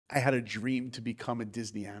I had a dream to become a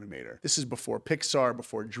Disney animator. This is before Pixar,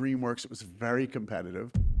 before DreamWorks. It was very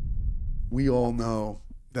competitive. We all know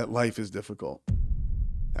that life is difficult.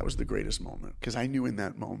 That was the greatest moment, because I knew in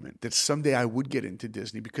that moment that someday I would get into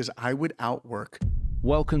Disney because I would outwork.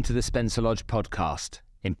 Welcome to the Spencer Lodge podcast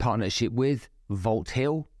in partnership with Vault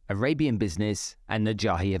Hill, Arabian Business, and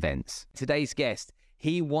Najahi Events. Today's guest,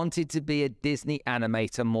 he wanted to be a Disney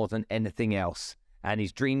animator more than anything else. And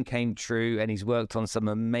his dream came true, and he's worked on some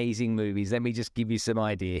amazing movies. Let me just give you some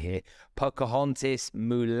idea here. Pocahontas,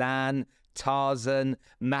 Mulan, Tarzan,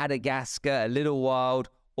 Madagascar, A Little Wild,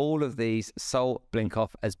 all of these Saul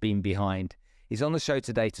Blinkoff has been behind. He's on the show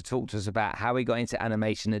today to talk to us about how he got into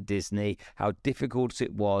animation at Disney, how difficult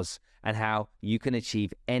it was, and how you can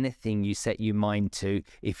achieve anything you set your mind to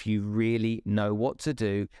if you really know what to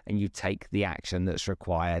do and you take the action that's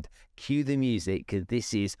required. Cue the music, because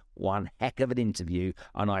this is one heck of an interview,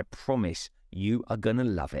 and I promise you are going to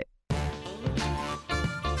love it.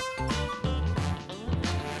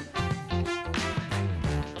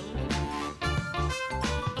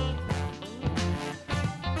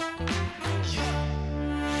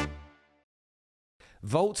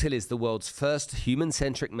 Vault Hill is the world's first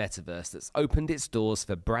human-centric metaverse that's opened its doors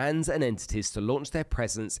for brands and entities to launch their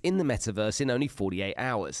presence in the metaverse in only 48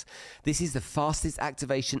 hours. This is the fastest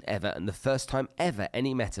activation ever and the first time ever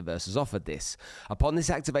any metaverse has offered this. Upon this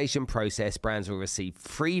activation process, brands will receive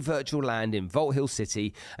free virtual land in Vault Hill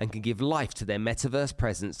City and can give life to their metaverse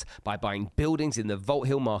presence by buying buildings in the Vault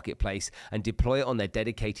Hill marketplace and deploy it on their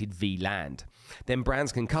dedicated VLAnd. Then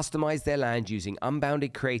brands can customize their land using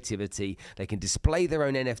unbounded creativity. They can display their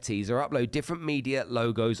own NFTs or upload different media,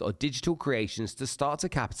 logos, or digital creations to start to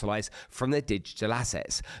capitalize from their digital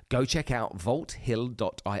assets. Go check out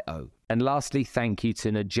vaulthill.io. And lastly, thank you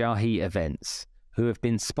to Najahi Events, who have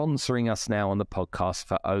been sponsoring us now on the podcast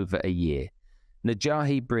for over a year.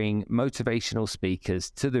 Najahi bring motivational speakers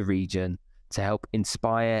to the region to help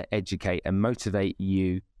inspire, educate, and motivate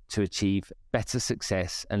you to achieve better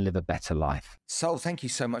success and live a better life. Saul, thank you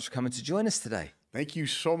so much for coming to join us today. Thank you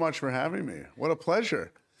so much for having me. What a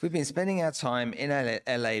pleasure. We've been spending our time in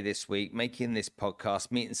LA this week, making this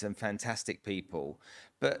podcast, meeting some fantastic people.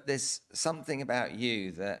 But there's something about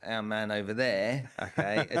you that our man over there,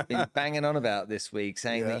 okay, has been banging on about this week,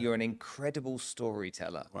 saying that you're an incredible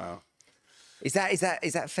storyteller. Wow. Is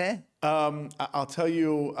that fair? I'll tell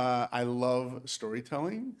you, I love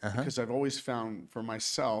storytelling because I've always found for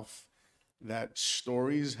myself that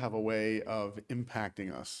stories have a way of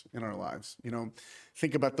impacting us in our lives. You know,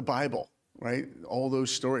 think about the Bible, right? All those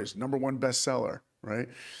stories, #1 bestseller, right?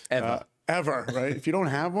 Ever, right? If you don't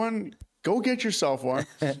have one, go get yourself one.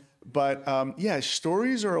 But yeah,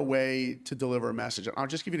 stories are a way to deliver a message. I'll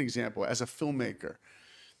just give you an example. As a filmmaker,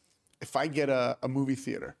 if I get a movie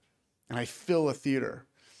theater and I fill a theater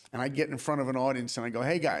and I get in front of an audience and I go,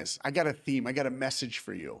 hey guys, I got a theme, I got a message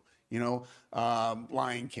for you, you know,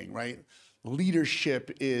 Lion King, right? Leadership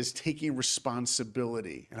is taking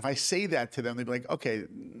responsibility. And if I say that to them, they'd be like, okay,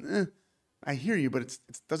 I hear you, but it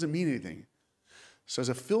doesn't mean anything. So as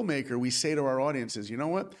a filmmaker, we say to our audiences, you know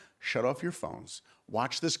what? Shut off your phones,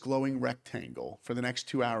 watch this glowing rectangle for the next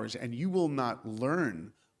 2 hours, and you will not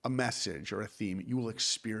learn a message or a theme, you will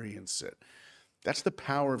experience it. That's the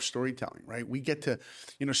power of storytelling, right? We get to,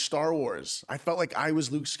 you know, Star Wars. I felt like I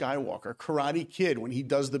was Luke Skywalker. Karate Kid, when he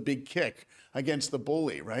does the big kick against the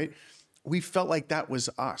bully, right? We felt like that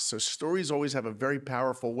was us. So stories always have a very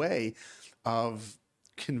powerful way of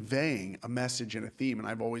conveying a message and a theme. And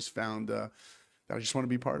I've always found that I just want to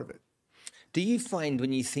be part of it. Do you find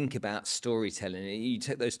when you think about storytelling, you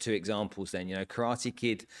take those two examples then, you know, Karate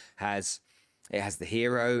Kid has the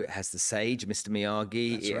hero, it has the sage, Mr.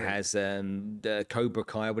 Miyagi. That's it right. has the Cobra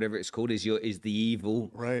Kai, whatever it's called, is the evil.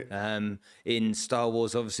 Right. In Star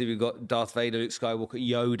Wars, obviously, we've got Darth Vader, Luke Skywalker,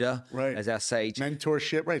 Yoda as our sage.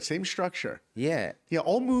 Mentorship, right? Same structure. Yeah. Yeah,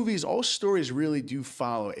 all movies, all stories really do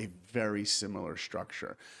follow a very similar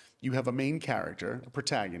structure. You have a main character, a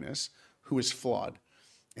protagonist, who is flawed.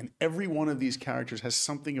 And every one of these characters has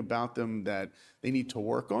something about them that they need to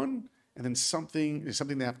work on, and then something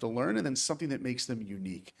they have to learn, and then something that makes them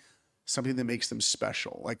unique, something that makes them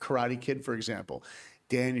special. Like Karate Kid, for example.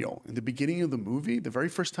 Daniel, in the beginning of the movie, the very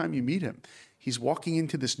first time you meet him, he's walking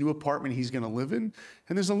into this new apartment he's going to live in,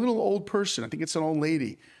 and there's a little old person, I think it's an old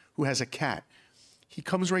lady, who has a cat. He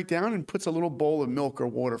comes right down and puts a little bowl of milk or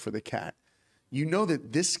water for the cat. You know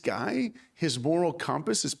that this guy, his moral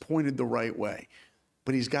compass is pointed the right way,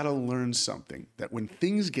 but he's got to learn something, that when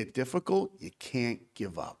things get difficult, you can't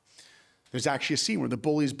give up. There's actually a scene where the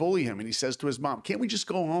bullies bully him and he says to his mom, can't we just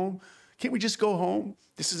go home? Can't we just go home?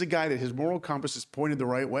 This is a guy that his moral compass is pointed the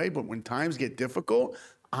right way, but when times get difficult,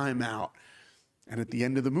 I'm out. And at the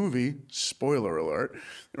end of the movie, spoiler alert,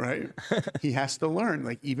 right? He has to learn,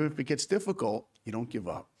 like, even if it gets difficult, you don't give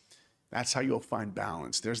up. That's how you'll find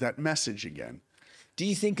balance. There's that message again. Do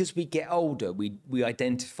you think as we get older, we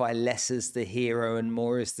identify less as the hero and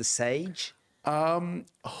more as the sage?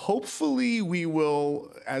 Hopefully we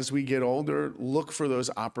will, as we get older, look for those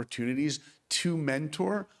opportunities to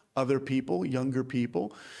mentor other people, younger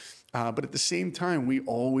people. But at the same time, we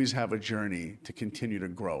always have a journey to continue to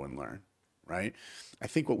grow and learn, right? I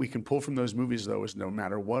think what we can pull from those movies, though, is no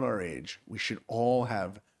matter what our age, we should all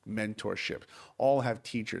have mentorship, all have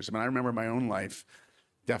teachers. I mean, I remember my own life,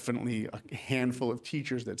 definitely a handful of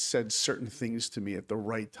teachers that said certain things to me at the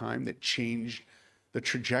right time that changed the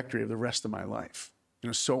trajectory of the rest of my life. You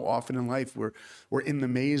know, so often in life, we're in the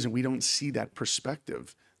maze and we don't see that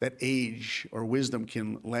perspective that age or wisdom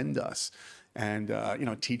can lend us. And, you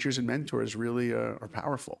know, teachers and mentors really are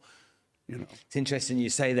powerful. You know. It's interesting you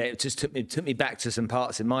say that. It just took me back to some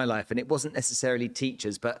parts in my life, and it wasn't necessarily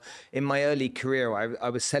teachers, but in my early career, I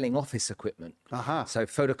was selling office equipment. So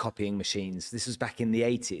photocopying machines. This was back in the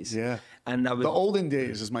 80s. Yeah. And I was, the olden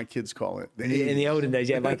days, as my kids call it. In the olden days,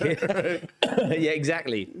 yeah, my kid. Yeah,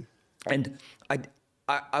 exactly. And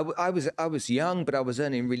I was young, but I was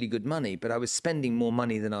earning really good money, but I was spending more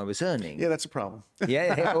money than I was earning. Yeah, that's a problem.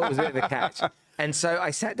 Yeah, it was a bit of a catch. And so I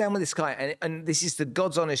sat down with this guy, and this is the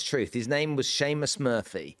God's honest truth. His name was Seamus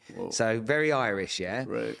Murphy. Whoa. So very Irish, yeah?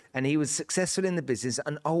 Right. And he was successful in the business,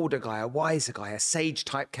 an older guy, a wiser guy, a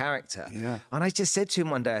sage-type character. Yeah. And I just said to him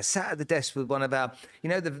one day, I sat at the desk with one of our, you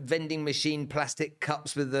know, the vending machine plastic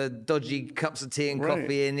cups with the dodgy cups of tea and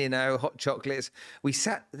coffee in, you know, hot chocolates. We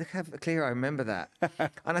sat, look how clear I remember that.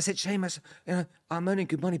 And I said, Seamus, you know, I'm earning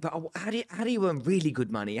good money, but how do you earn really good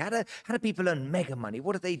money? How do people earn mega money?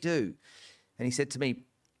 What do they do? And he said to me,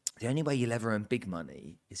 the only way you'll ever earn big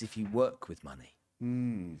money is if you work with money.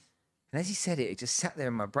 And as he said it just sat there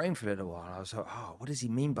in my brain for a little while. I was like, oh, what does he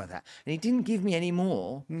mean by that? And he didn't give me any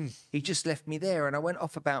more. He just left me there. And I went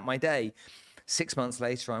off about my day. 6 months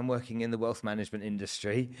later, I'm working in the wealth management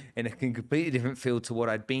industry in a completely different field to what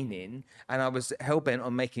I'd been in. And I was hell-bent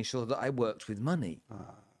on making sure that I worked with money.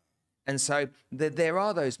 And so there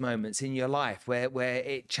are those moments in your life where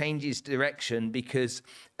it changes direction because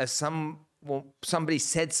somebody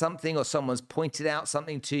said something or someone's pointed out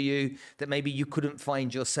something to you that maybe you couldn't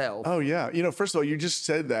find yourself. Oh, yeah. You know, first of all, you just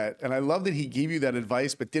said that. And I love that he gave you that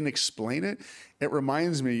advice but didn't explain it. It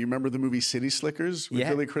reminds me, you remember the movie City Slickers with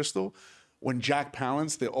Billy Crystal? When Jack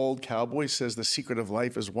Palance, the old cowboy, says the secret of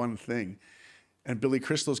life is one thing. And Billy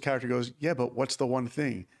Crystal's character goes, yeah, but what's the one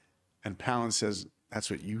thing? And Palance says, that's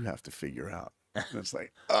what you have to figure out. And it's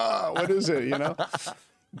like, what is it, you know?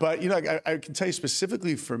 But, you know, I can tell you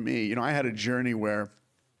specifically for me, you know, I had a journey where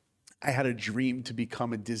I had a dream to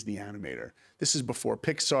become a Disney animator. This is before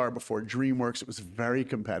Pixar, before DreamWorks. It was very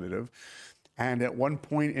competitive. And at one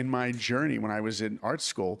point in my journey, when I was in art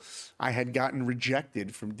school, I had gotten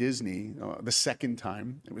rejected from Disney the second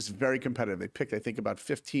time. It was very competitive. They picked, I think, about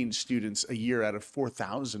 15 students a year out of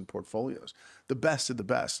 4,000 portfolios, the best of the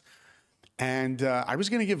best. And I was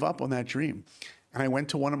going to give up on that dream. And I went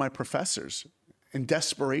to one of my professors in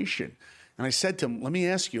desperation. And I said to him, let me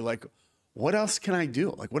ask you, like, what else can I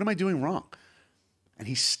do? Like, what am I doing wrong? And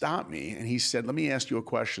he stopped me and he said, let me ask you a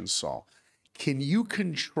question, Saul. Can you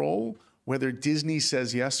control whether Disney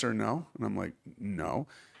says yes or no? And I'm like, no.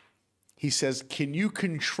 He says, can you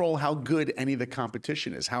control how good any of the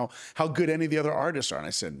competition is? How good any of the other artists are? And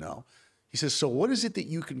I said, no. He says, so what is it that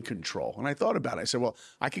you can control? And I thought about it. I said, well,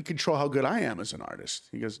 I can control how good I am as an artist.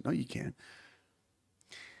 He goes, no, you can't.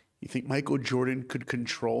 You think Michael Jordan could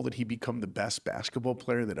control that he become the best basketball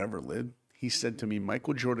player that ever lived? He said to me,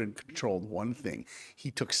 Michael Jordan controlled one thing.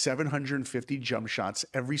 He took 750 jump shots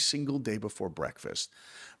every single day before breakfast.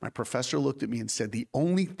 My professor looked at me and said, the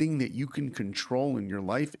only thing that you can control in your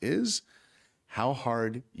life is how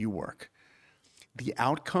hard you work. The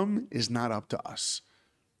outcome is not up to us,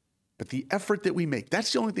 but the effort that we make,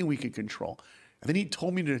 that's the only thing we can control. And then he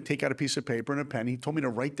told me to take out a piece of paper and a pen. He told me to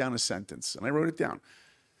write down a sentence, and I wrote it down.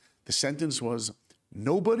 The sentence was,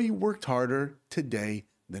 nobody worked harder today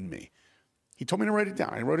than me. He told me to write it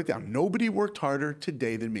down. I wrote it down. Nobody worked harder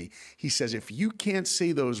today than me. He says, if you can't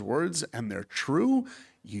say those words and they're true,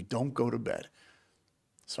 you don't go to bed.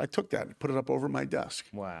 So I took that and put it up over my desk.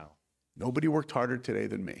 Wow. Nobody worked harder today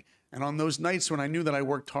than me. And on those nights when I knew that I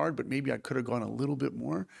worked hard, but maybe I could have gone a little bit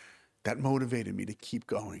more, that motivated me to keep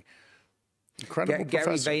going. Incredible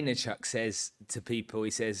professor. Gary Vaynerchuk says to people,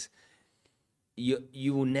 he says,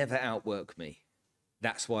 you will never outwork me.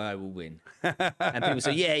 That's why I will win. And people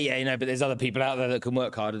say, yeah, but there's other people out there that can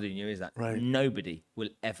work harder than you. Is that right? Nobody will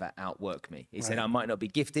ever outwork me. He said, I might not be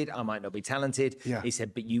gifted, I might not be talented. Yeah. He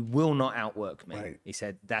said, but you will not outwork me. Right. He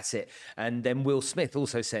said, that's it. And then Will Smith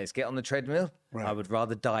also says, get on the treadmill. Right. I would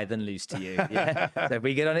rather die than lose to you. Yeah. So if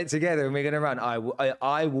we get on it together and we're going to run,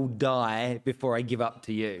 I will die before I give up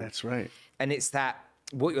to you. That's right. And it's that.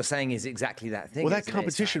 What you're saying is exactly that thing. Well, that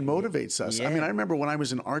competition motivates us. Yeah. I mean, I remember when I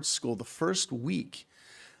was in art school, the first week,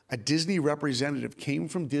 a Disney representative came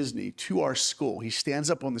from Disney to our school. He stands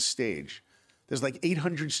up on the stage. There's like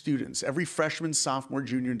 800 students, every freshman, sophomore,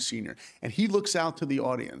 junior, and senior. And he looks out to the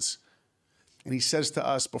audience and he says to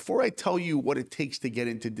us, before I tell you what it takes to get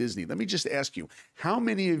into Disney, let me just ask you, how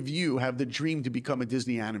many of you have the dream to become a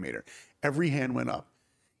Disney animator? Every hand went up.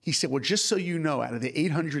 He said, well, just so you know, out of the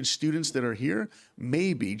 800 students that are here,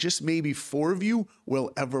 maybe, just maybe 4 of you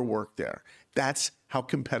will ever work there. That's how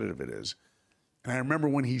competitive it is. And I remember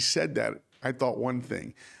when he said that, I thought one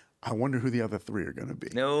thing, I wonder who the other 3 are going to be.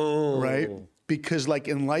 No. Right? Because like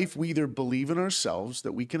in life, we either believe in ourselves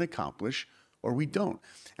that we can accomplish or we don't.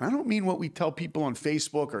 And I don't mean what we tell people on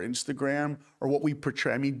Facebook or Instagram or what we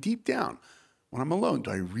portray. I mean, deep down, when I'm alone, do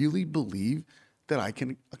I really believe that I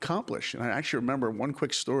can accomplish? And I actually remember one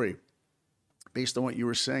quick story based on what you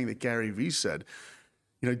were saying that Gary Vee said.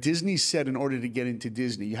 You know, Disney said in order to get into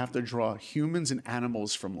Disney, you have to draw humans and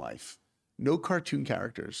animals from life. No cartoon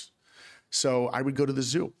characters. So I would go to the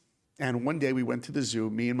zoo. And one day we went to the zoo,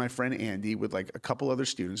 me and my friend Andy, with like a couple other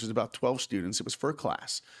students. It was about 12 students. It was for a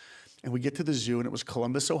class. And we get to the zoo, and it was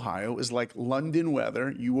Columbus, Ohio. It was like London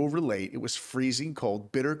weather. You will relate. It was freezing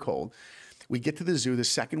cold, bitter cold. We get to the zoo. The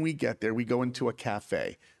second we get there, we go into a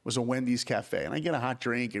cafe. It was a Wendy's cafe. And I get a hot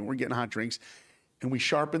drink, and we're getting hot drinks. And we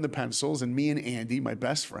sharpen the pencils. And me and Andy, my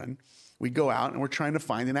best friend, we go out, and we're trying to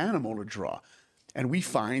find an animal to draw. And we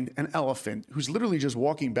find an elephant who's literally just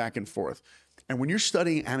walking back and forth. And when you're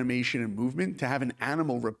studying animation and movement, to have an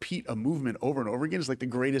animal repeat a movement over and over again is like the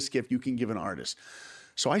greatest gift you can give an artist.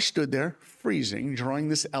 So I stood there freezing, drawing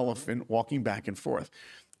this elephant walking back and forth.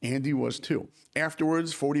 Andy was too.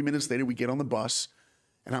 Afterwards, 40 minutes later, we get on the bus,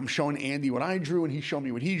 and I'm showing Andy what I drew, and he showed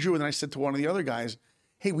me what he drew. And then I said to one of the other guys,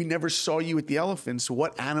 hey, we never saw you at the elephants.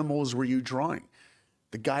 What animals were you drawing?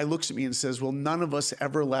 The guy looks at me and says, well, none of us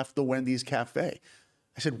ever left the Wendy's cafe.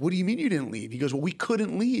 I said, what do you mean you didn't leave? He goes, well, we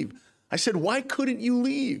couldn't leave. I said, why couldn't you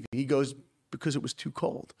leave? He goes, because it was too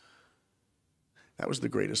cold. That was the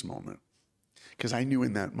greatest moment, because I knew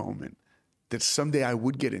in that moment that someday I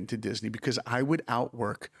would get into Disney, because I would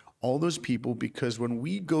outwork all those people. Because when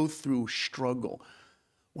we go through struggle,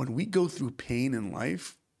 when we go through pain in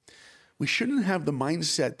life, we shouldn't have the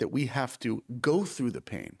mindset that we have to go through the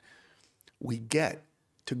pain. We get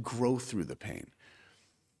to grow through the pain.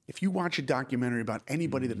 If you watch a documentary about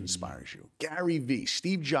anybody that inspires you, Gary Vee,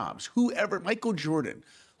 Steve Jobs, whoever, Michael Jordan,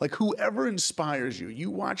 like whoever inspires you,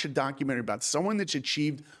 you watch a documentary about someone that's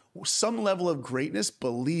achieved some level of greatness,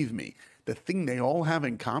 believe me, the thing they all have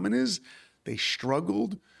in common is they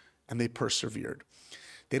struggled and they persevered.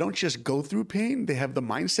 They don't just go through pain, they have the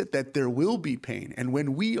mindset that there will be pain. And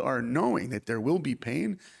when we are knowing that there will be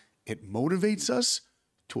pain, it motivates us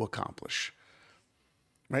to accomplish,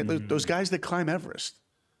 right? Those guys that climb Everest,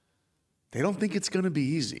 they don't think it's going to be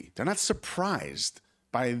easy. They're not surprised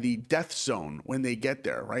by the death zone when they get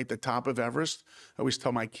there, right? The top of Everest. I always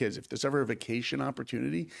tell my kids, if there's ever a vacation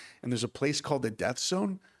opportunity and there's a place called the death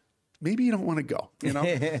zone, maybe you don't want to go, you know?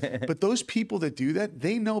 But those people that do that,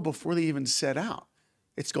 they know before they even set out,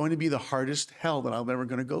 it's going to be the hardest hell that I'm ever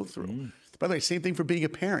going to go through. By the way, same thing for being a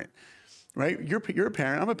parent, right? You're a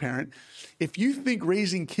parent, I'm a parent. If you think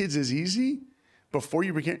raising kids is easy before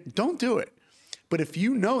you begin, don't do it. But if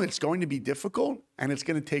you know it's going to be difficult and it's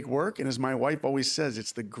going to take work, and as my wife always says,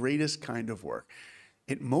 it's the greatest kind of work,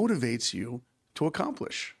 it motivates you to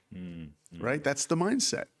accomplish, right? That's the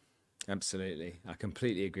mindset. Absolutely. I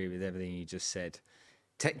completely agree with everything you just said.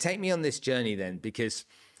 Take me on this journey then, because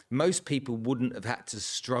most people wouldn't have had to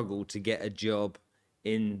struggle to get a job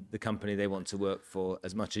in the company they want to work for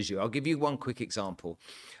as much as you. I'll give you one quick example.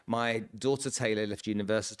 My daughter Taylor left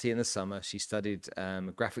university in the summer. She studied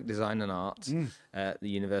graphic design and art at the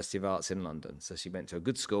University of Arts in London. So she went to a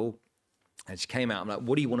good school and she came out. I'm like,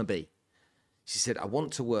 what do you want to be? She said, I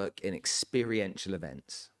want to work in experiential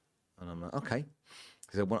events. And I'm like, okay.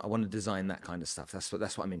 Because I want to design that kind of stuff.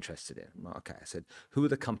 That's what I'm interested in. I'm like, okay. I said, who are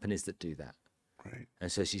the companies that do that? Right.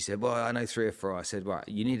 And so she said, well, I know 3 or 4. I said, right,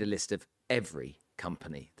 you need a list of every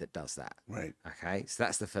company that does that. Right. Okay. So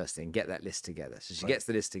that's the first thing. Get that list together. So she gets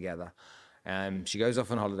the list together. She goes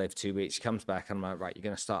off on holiday for 2 weeks. She comes back and I'm like, right, you're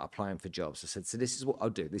going to start applying for jobs. I said, so this is what I'll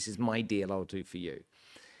do. This is my deal I'll do for you.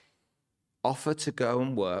 offer to go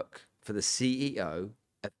and work for the CEO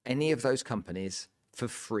of any of those companies for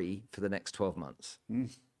free for the next 12 months.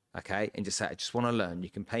 Okay. And just say, I just want to learn. You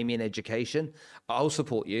can pay me an education. I'll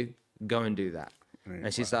support you. Go and do that. Right.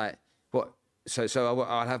 And she's like, what? So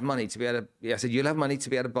I'll have money to be able to, yeah, I said, you'll have money to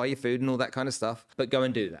be able to buy your food and all that kind of stuff, but go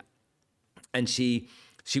and do that. And she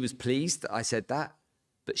was pleased that I said that,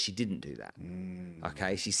 but she didn't do that.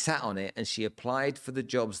 Okay. She sat on it and she applied for the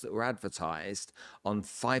jobs that were advertised on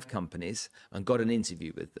 5 companies and got an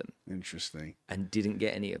interview with them. Interesting. And didn't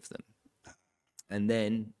get any of them. And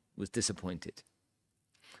then was disappointed.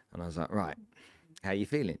 And I was like, right, how are you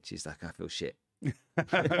feeling? She's like, I feel shit.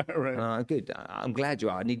 Right. Good. I'm glad you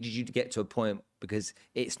are. I needed you to get to a point because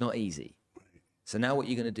it's not easy. Right. So now what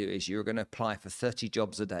you're going to do is you're going to apply for 30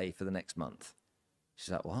 jobs a day for the next month.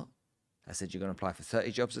 She's like, what? I said, you're going to apply for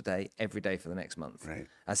 30 jobs a day, every day for the next month. Right.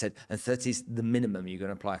 I said, and 30 is the minimum you're going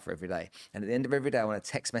to apply for every day. And at the end of every day, I want a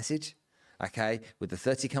text message, okay, with the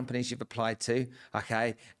 30 companies you've applied to,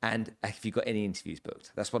 okay, and if you've got any interviews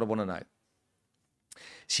booked. That's what I want to know.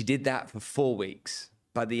 She did that for 4 weeks.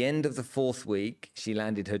 By the end of the 4th week, she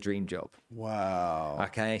landed her dream job. Wow.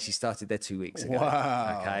 Okay, and she started there 2 weeks ago.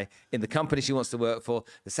 Wow. Okay, in the company she wants to work for.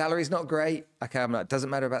 The salary's not great. Okay, I'm like, doesn't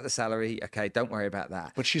matter about the salary. Okay, don't worry about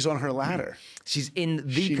that. But she's on her ladder. She's in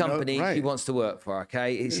the company she wants to work for.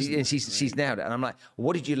 Okay, she's nailed it. And I'm like,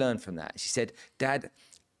 what did you learn from that? She said, Dad,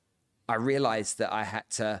 I realized that I had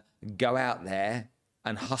to go out there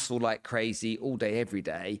and hustle like crazy all day, every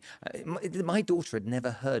day. My daughter had never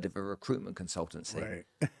heard of a recruitment consultancy. Right.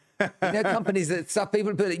 You know, companies that stuff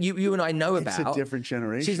people you and I know about. It's a different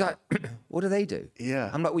generation. She's like, what do they do? Yeah.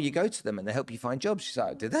 I'm like, well, you go to them and they help you find jobs. She's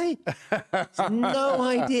like, do they? No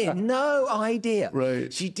idea. No idea.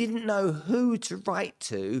 Right. She didn't know who to write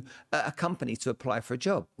to at a company to apply for a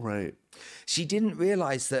job. Right. She didn't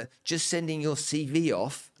realize that just sending your CV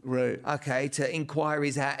off, right, okay, to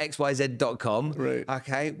inquiries@xyz.com, right,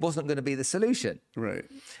 okay, wasn't going to be the solution. Right.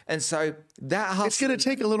 And so that hustle, it's going to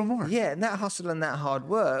take a little more. Yeah, and that hustle and that hard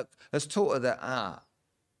work has taught her that,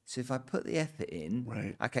 so if I put the effort in,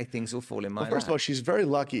 right, okay, things will fall in my lap. First of all, she's very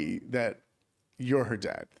lucky that you're her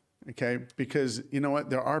dad. Okay, because you know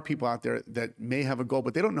what? There are people out there that may have a goal,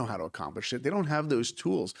 but they don't know how to accomplish it. They don't have those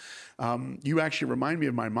tools. You actually remind me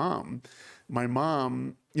of my mom. My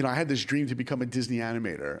mom, you know, I had this dream to become a Disney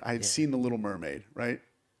animator. I had seen The Little Mermaid, right?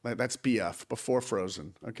 That's BF, before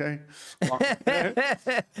Frozen, okay?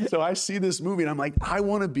 So I see this movie and I'm like, I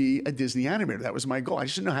want to be a Disney animator. That was my goal. I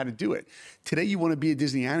just didn't know how to do it. Today, you want to be a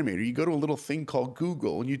Disney animator. You go to a little thing called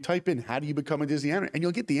Google and you type in, how do you become a Disney animator? And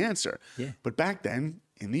you'll get the answer. Yeah. But back then,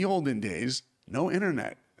 in the olden days, no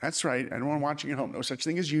internet. That's right. Anyone watching at home, no such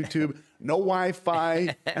thing as YouTube, no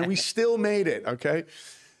Wi-Fi, and we still made it, okay?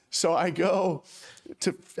 So I go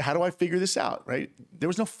to, how do I figure this out, right? There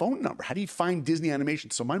was no phone number. How do you find Disney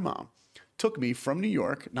animation? So my mom took me from New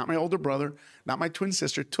York, not my older brother, not my twin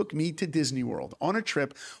sister, took me to Disney World on a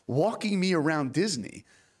trip, walking me around Disney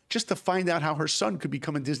just to find out how her son could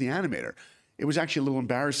become a Disney animator. It was actually a little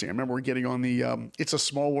embarrassing. I remember we're getting on the It's a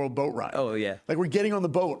Small World boat ride. Oh, yeah. Like we're getting on the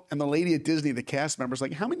boat and the lady at Disney, the cast member's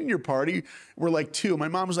like, how many in your party? We're like 2. My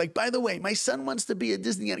mom was like, by the way, my son wants to be a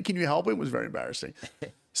Disney animator. Can you help him? It was very embarrassing.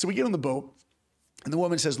 So we get on the boat and the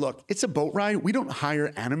woman says, look, it's a boat ride. We don't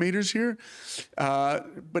hire animators here.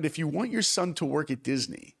 But if you want your son to work at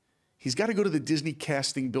Disney, he's got to go to the Disney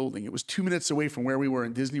casting building. It was 2 minutes away from where we were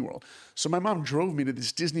in Disney World. So my mom drove me to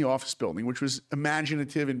this Disney office building, which was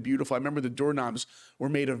imaginative and beautiful. I remember the doorknobs were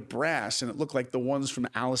made of brass and it looked like the ones from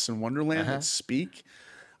Alice in Wonderland that speak.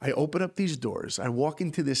 I open up these doors. I walk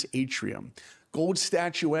into this atrium. Gold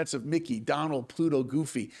statuettes of Mickey, Donald, Pluto,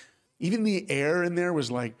 Goofy. Even the air in there was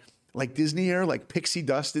like Disney air, like pixie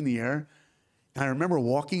dust in the air. And I remember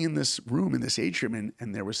walking in this room, in this atrium,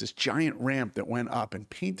 and there was this giant ramp that went up, and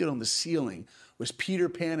painted on the ceiling was Peter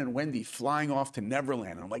Pan and Wendy flying off to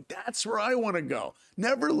Neverland. And I'm like, that's where I want to go,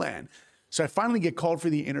 Neverland. So I finally get called for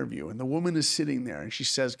the interview, and the woman is sitting there, and she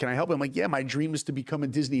says, can I help? I'm like, yeah, my dream is to become a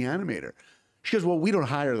Disney animator. She goes, well, we don't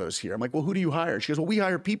hire those here. I'm like, well, who do you hire? She goes, well, we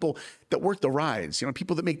hire people that work the rides, you know,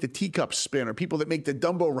 people that make the teacups spin or people that make the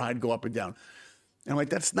Dumbo ride go up and down. And I'm like,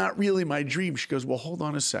 that's not really my dream. She goes, well, hold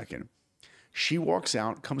on a second. She walks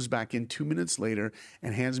out, comes back in 2 minutes later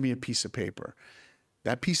and hands me a piece of paper.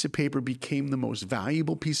 That piece of paper became the most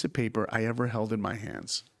valuable piece of paper I ever held in my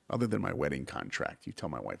hands, other than my wedding contract. You tell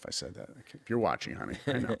my wife I said that. If you're watching, honey,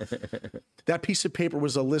 I know. That piece of paper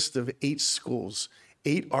was a list of 8 schools,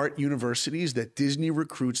 8 art universities that Disney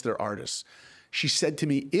recruits their artists. She said to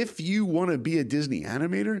me, if you want to be a Disney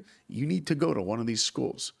animator, you need to go to one of these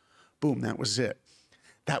schools. Boom, that was it.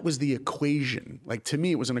 that was the equation. Like, to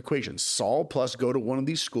me, it was an equation. Saul plus go to one of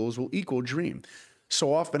these schools will equal dream.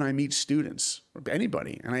 So often I meet students, or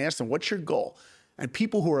anybody, and I ask them, what's your goal? And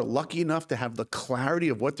people who are lucky enough to have the clarity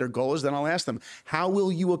of what their goal is, then I'll ask them, how will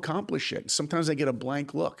you accomplish it? Sometimes I get a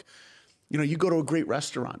blank look. You know, you go to a great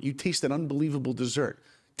restaurant, you taste an unbelievable dessert,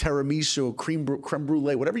 tiramisu, creme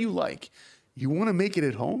brulee, whatever you like. You want to make it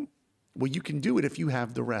at home? Well, you can do it if you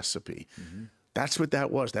have the recipe. Mm-hmm. That's what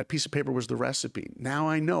that was. That piece of paper was the recipe. Now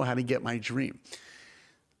I know how to get my dream.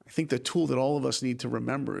 I think the tool that all of us need to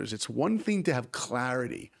remember is it's one thing to have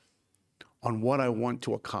clarity on what I want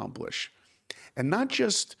to accomplish. And not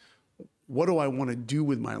just what do I want to do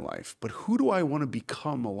with my life, but who do I want to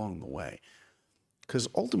become along the way? Because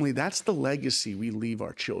ultimately, that's the legacy we leave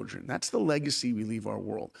our children. That's the legacy we leave our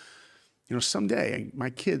world. You know, someday my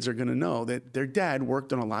kids are going to know that their dad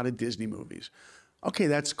worked on a lot of Disney movies. Okay,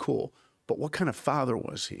 that's cool. But what kind of father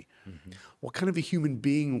was he? Mm-hmm. What kind of a human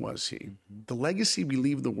being was he? Mm-hmm. The legacy we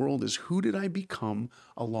leave the world is who did I become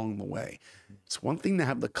along the way? Mm-hmm. It's one thing to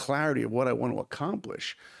have the clarity of what I want to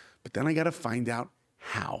accomplish, but then I got to find out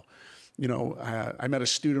how. You know, I met a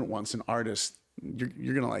student once, an artist. You're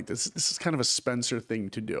going to like this. This is kind of a Spencer thing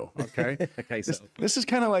to do, okay? Okay, so. This is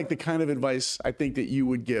kind of like the kind of advice I think that you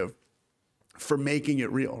would give for making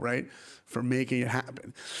it real, right? For making it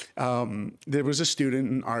happen. There was a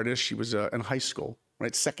student, an artist. She was in high school,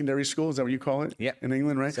 right? Secondary school, is that what you call it? Yeah. In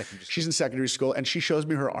England, right? She's in secondary school, and she shows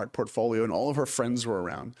me her art portfolio, and all of her friends were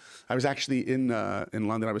around. I was actually in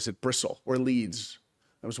London. I was at Bristol or Leeds.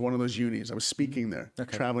 I was one of those unis. I was speaking there,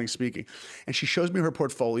 traveling, speaking. And she shows me her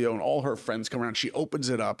portfolio, and all her friends come around. She opens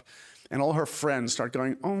it up, and all her friends start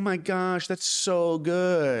going, oh my gosh, that's so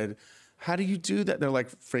good. How do you do that? They're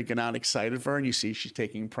like freaking out, excited for her. And you see she's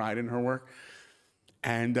taking pride in her work.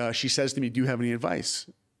 And she says to me, do you have any advice?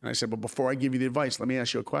 And I said, well, before I give you the advice, let me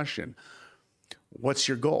ask you a question. What's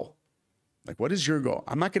your goal? Like, what is your goal?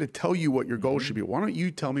 I'm not going to tell you what your goal should be. Why don't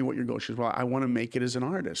you tell me what your goal is? She says, well, I want to make it as an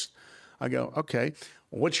artist. I go, okay,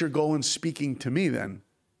 well, what's your goal in speaking to me then?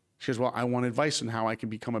 She goes, well, I want advice on how I can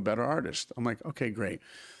become a better artist. I'm like, okay, great.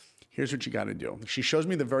 Here's what you got to do. She shows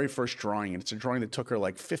me the very first drawing, and it's a drawing that took her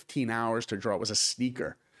like 15 hours to draw. It was a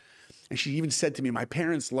sneaker. And she even said to me, my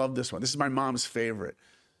parents love this one. This is my mom's favorite.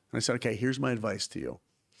 And I said, okay, here's my advice to you.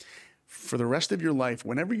 For the rest of your life,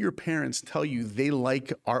 whenever your parents tell you they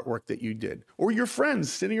like artwork that you did, or your friends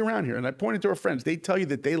sitting around here, and I pointed to her friends, they tell you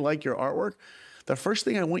that they like your artwork, the first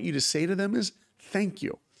thing I want you to say to them is, thank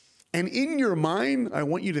you. And in your mind, I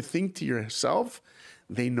want you to think to yourself,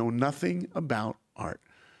 they know nothing about art.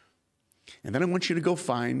 And then I want you to go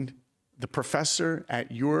find the professor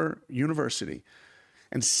at your university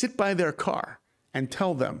and sit by their car and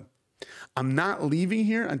tell them, I'm not leaving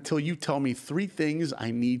here until you tell me 3 things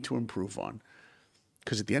I need to improve on.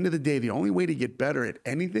 Because at the end of the day, the only way to get better at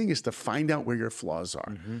anything is to find out where your flaws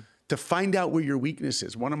are, to find out where your weakness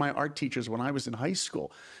is. One of my art teachers when I was in high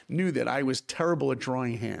school knew that I was terrible at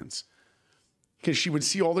drawing hands. Because she would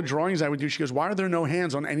see all the drawings I would do. She goes, why are there no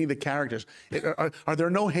hands on any of the characters? Are there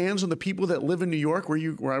no hands on the people that live in New York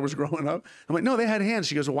where I was growing up? I'm like, no, they had hands.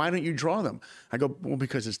 She goes, well, why don't you draw them? I go, well,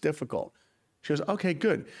 because it's difficult. She goes, okay,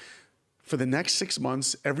 good. For the next 6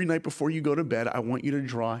 months, every night before you go to bed, I want you to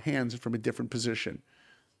draw hands from a different position.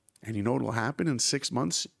 And you know what will happen? In 6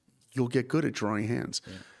 months, you'll get good at drawing hands.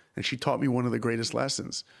 Yeah. And she taught me one of the greatest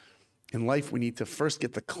lessons. In life, we need to first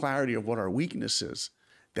get the clarity of what our weakness is.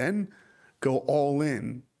 Then go all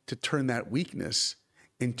in to turn that weakness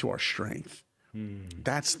into our strength.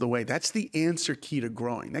 That's the way. That's the answer key to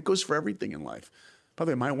growing. That goes for everything in life. By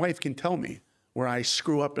the way, my wife can tell me where I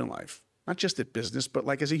screw up in life, not just at business, but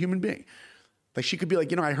like as a human being. Like she could be like,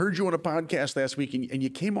 you know, I heard you on a podcast last week and you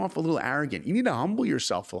came off a little arrogant. You need to humble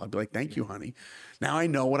yourself. I'd be like, thank you, honey. Now I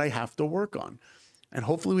know what I have to work on. And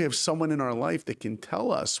hopefully we have someone in our life that can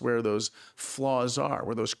tell us where those flaws are,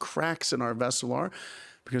 where those cracks in our vessel are.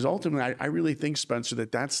 Because ultimately, I really think, Spencer,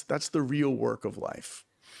 that's the real work of life,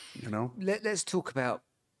 you know? Let's talk about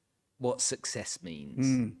what success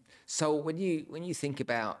means. So when you think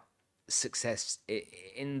about success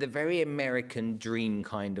in the very American dream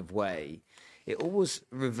kind of way, it always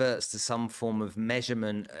reverts to some form of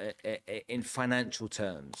measurement in financial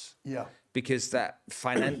terms. Yeah. Because that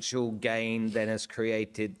financial gain then has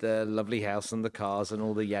created the lovely house and the cars and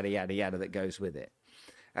all the yada, yada, yada that goes with it.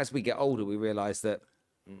 As we get older, we realize that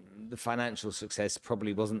the financial success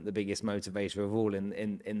probably wasn't the biggest motivator of all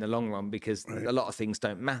in the long run, because a lot of things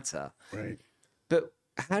don't matter. Right. But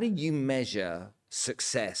how do you measure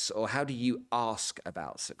success, or how do you ask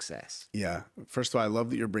about success? Yeah. First of all, I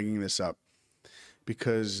love that you're bringing this up,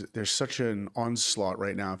 because there's such an onslaught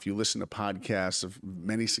right now. If you listen to podcasts of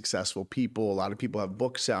many successful people, a lot of people have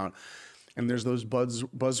books out, and there's those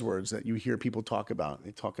buzzwords that you hear people talk about.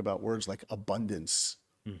 They talk about words like abundance,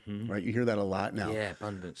 right? You hear that a lot now. Yeah,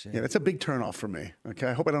 abundance. Yeah, that's a big turnoff for me. Okay,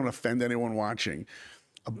 I hope I don't offend anyone watching.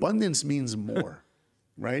 Abundance means more,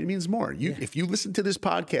 right? It means more. If you listen to this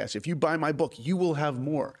podcast, if you buy my book, you will have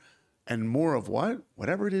more. And more of what?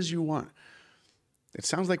 Whatever it is you want. It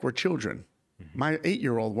sounds like we're children. My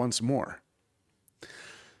 8-year-old wants more.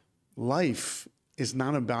 Life is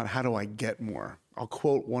not about how do I get more. I'll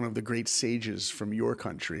quote one of the great sages from your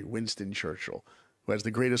country, Winston Churchill, who has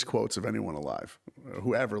the greatest quotes of anyone alive,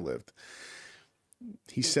 who ever lived.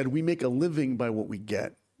 He said, we make a living by what we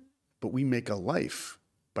get, but we make a life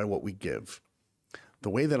by what we give.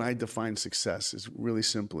 The way that I define success is really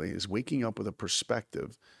simply is waking up with a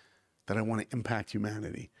perspective that I want to impact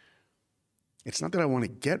humanity. It's not that I want to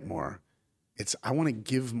get more. It's I want to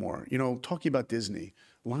give more. You know, talking about Disney,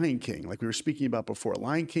 Lion King, like we were speaking about before.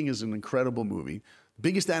 Lion King is an incredible movie.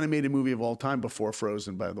 Biggest animated movie of all time before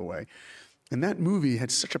Frozen, by the way. And that movie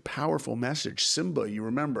had such a powerful message. Simba, you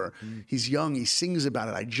remember, he's young, he sings about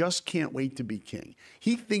it. I just can't wait to be king.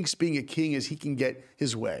 He thinks being a king is he can get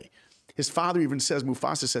his way. His father even says,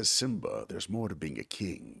 Mufasa says, Simba, there's more to being a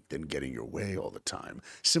king than getting your way all the time.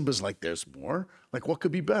 Simba's like, there's more? Like, what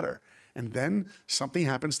could be better? And then something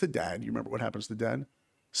happens to Dad. You remember what happens to Dad?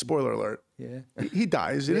 Spoiler alert. Yeah. He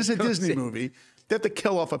dies. It is a Disney movie. They have to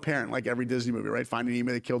kill off a parent like every Disney movie, right? Finding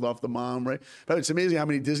Nemo, they killed off the mom, right? But it's amazing how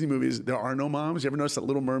many Disney movies there are no moms. You ever notice that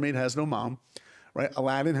Little Mermaid has no mom, right?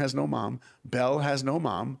 Aladdin has no mom. Belle has no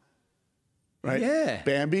mom, right? Yeah.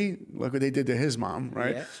 Bambi, look what they did to his mom,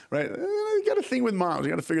 right? Yeah. Right? You got a thing with moms. You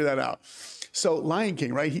got to figure that out. So Lion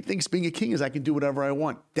King, right? He thinks being a king is I can do whatever I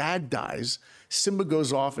want. Dad dies. Simba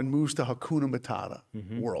goes off and moves to Hakuna Matata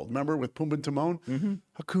world. Remember with Pumbaa and Timon?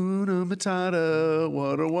 Hakuna Matata,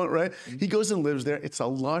 what, right? He goes and lives there. It's a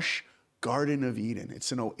lush Garden of Eden.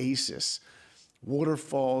 It's an oasis.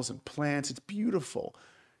 Waterfalls and plants. It's beautiful.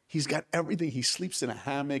 He's got everything. He sleeps in a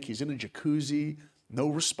hammock. He's in a jacuzzi. No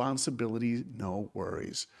responsibilities, no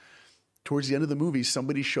worries. Towards the end of the movie,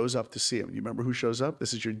 somebody shows up to see him. You remember who shows up?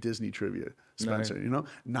 This is your Disney trivia, Spencer. No. You know?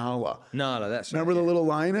 Nala. Nala, that's right. Remember the little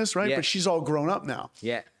lioness, right? Yeah. But she's all grown up now.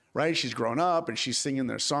 Yeah. Right? She's grown up and she's singing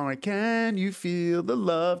their song like, can you feel the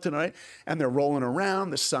love tonight? And they're rolling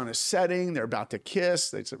around. The sun is setting. They're about to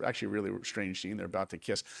kiss. It's actually a really strange scene. They're about to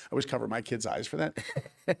kiss. I always cover my kids' eyes for that.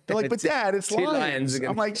 They're like, but Dad, it's lions.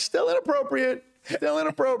 I'm like, still inappropriate. Still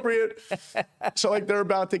inappropriate. So like they're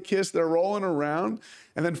about to kiss. They're rolling around.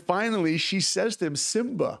 And then finally she says to him,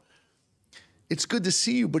 Simba, it's good to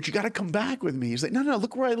see you, but you got to come back with me. He's like, no,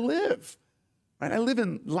 look where I live. Right? I live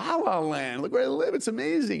in La La Land. Look where I live. It's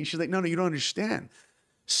amazing. She's like, no, you don't understand.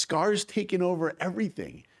 Scar's taken over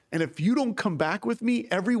everything. And if you don't come back with me,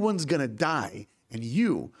 everyone's going to die. And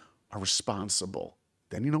you are responsible.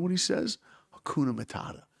 Then you know what he says? Hakuna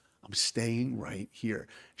Matata. I'm staying right here.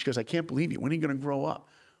 She goes, I can't believe you. When are you going to grow up?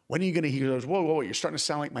 When are you going to, he goes, whoa, you're starting to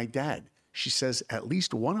sound like my dad. She says, at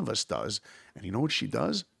least one of us does. And you know what she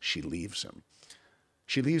does? She leaves him.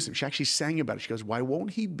 She leaves him. She actually sang about it. She goes, why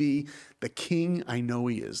won't he be the king I know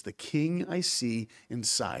he is, the king I see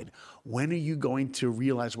inside? When are you going to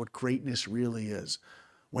realize what greatness really is?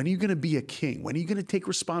 When are you going to be a king? When are you going to take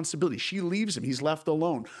responsibility? She leaves him. He's left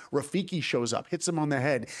alone. Rafiki shows up, hits him on the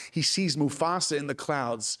head. He sees Mufasa in the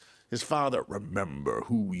clouds. His father, remember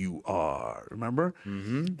who you are. Remember?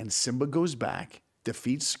 And Simba goes back,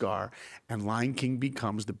 defeats Scar, and Lion King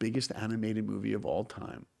becomes the biggest animated movie of all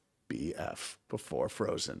time. BF, before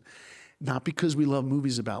Frozen. Not because we love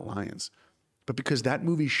movies about lions, but because that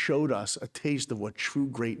movie showed us a taste of what true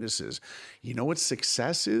greatness is. You know what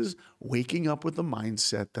success is? Waking up with the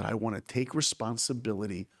mindset that I want to take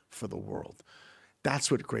responsibility for the world. That's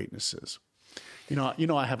what greatness is. You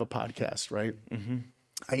know, I have a podcast, right?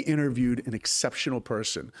 I interviewed an exceptional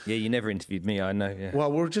person. Yeah, you never interviewed me, I know. Yeah. Well,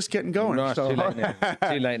 we're just getting going. No, so. too late now.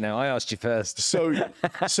 Too late now. I asked you first. So,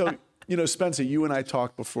 you know, Spencer, you and I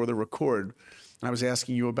talked before the record, and I was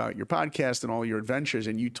asking you about your podcast and all your adventures,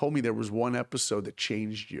 and you told me there was one episode that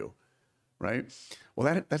changed you, right?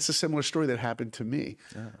 Well, that's a similar story that happened to me.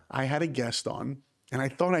 I had a guest on, and I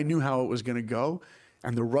thought I knew how it was going to go,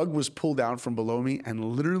 and the rug was pulled out from below me, and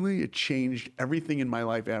literally it changed everything in my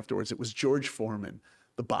life afterwards. It was George Foreman,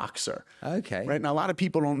 the boxer. Okay. Right? Now, a lot of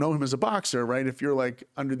people don't know him as a boxer, right? If you're like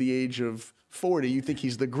under the age of 40, you think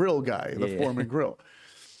he's the grill guy, the Foreman grill.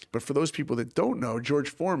 But for those people that don't know, George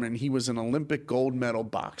Foreman, he was an Olympic gold medal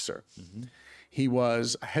boxer. He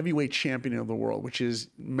was a heavyweight champion of the world, which is,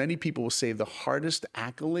 many people will say, the hardest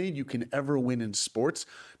accolade you can ever win in sports,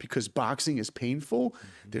 because boxing is painful.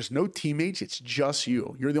 There's no teammates. It's just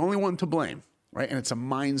you. You're the only one to blame, right? And it's a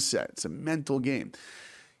mindset. It's a mental game.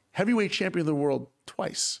 Heavyweight champion of the world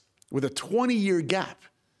twice with a 20-year gap.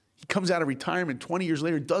 He comes out of retirement 20 years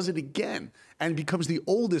later, does it again, and becomes the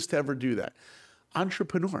oldest to ever do that.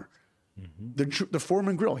 Entrepreneur. The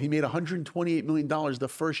Foreman Grill. He made $128 million the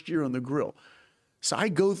first year on the grill. So I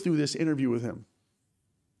go through this interview with him.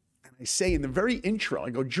 And I say in the very intro,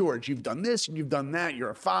 I go, George, you've done this and you've done that.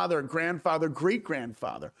 You're a father, a grandfather,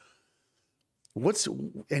 great-grandfather.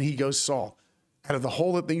 And he goes, Saul, out of the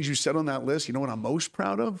whole of the things you said on that list, you know what I'm most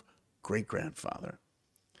proud of? Great-grandfather.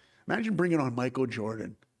 Imagine bringing on Michael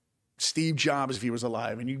Jordan, Steve Jobs if he was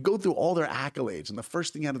alive, and you go through all their accolades, and the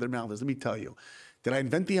first thing out of their mouth is, let me tell you, did I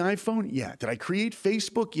invent the iPhone? Yeah. Did I create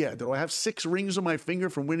Facebook? Yeah. Did I have 6 rings on my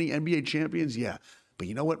finger from winning NBA champions? Yeah. But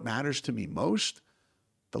you know what matters to me most?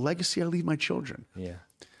 The legacy I leave my children. Yeah.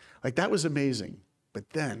 Like, that was amazing.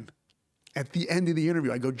 But then at the end of the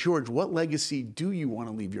interview, I go, George, what legacy do you want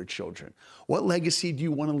to leave your children? What legacy do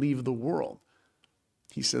you want to leave the world?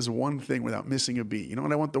 He says one thing without missing a beat. You know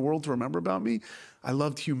what I want the world to remember about me? I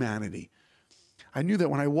loved humanity. I knew that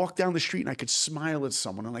when I walked down the street and I could smile at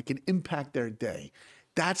someone and I could impact their day,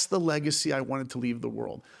 that's the legacy I wanted to leave the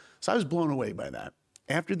world. So I was blown away by that.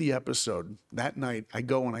 After the episode, that night, I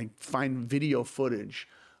go and I find video footage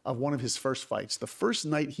of one of his first fights, the first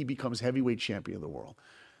night he becomes heavyweight champion of the world.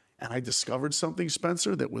 And I discovered something,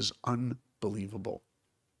 Spencer, that was unbelievable.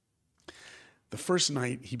 The first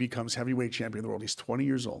night he becomes heavyweight champion of the world, he's 20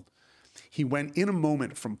 years old. He went in a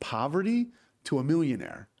moment from poverty to a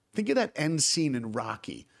millionaire. Think of that end scene in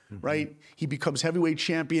Rocky, right? He becomes heavyweight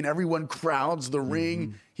champion. Everyone crowds the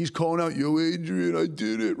ring. He's calling out, yo, Adrian, I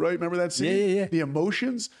did it, right? Remember that scene? Yeah. The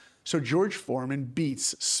emotions. So George Foreman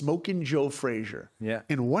beats Smokin' Joe Frazier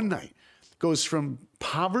in one night. Goes from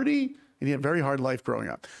poverty, and he had a very hard life growing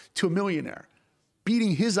up, to a millionaire,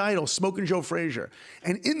 beating his idol, Smokin' Joe Frazier.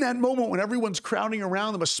 And in that moment, when everyone's crowding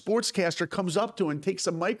around him, a sportscaster comes up to him and takes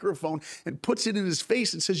a microphone and puts it in his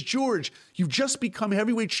face and says, George, you've just become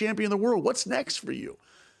heavyweight champion of the world. What's next for you?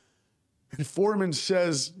 And Foreman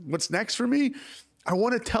says, what's next for me? I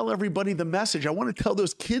want to tell everybody the message. I want to tell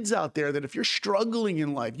those kids out there that if you're struggling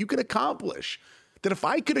in life, you can accomplish. That if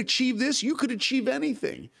I could achieve this, you could achieve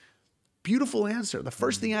anything. Beautiful answer. The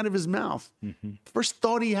first thing out of his mouth, first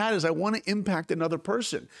thought he had is, I want to impact another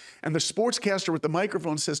person. And the sportscaster with the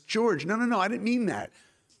microphone says, George, no, I didn't mean that.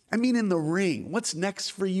 I mean in the ring. What's next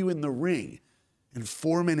for you in the ring? And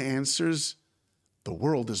Foreman answers, the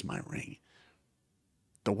world is my ring.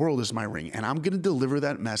 The world is my ring. And I'm going to deliver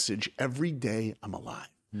that message every day I'm alive.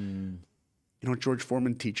 You know what George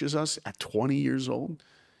Foreman teaches us at 20 years old?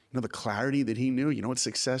 You know the clarity that he knew? You know what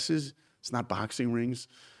success is? It's not boxing rings.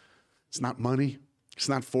 It's not money. It's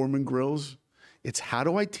not Foreman grills. It's how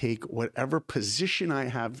do I take whatever position I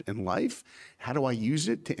have in life, how do I use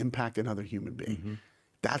it to impact another human being?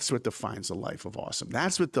 That's what defines a life of awesome.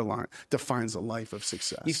 That's what defines a life of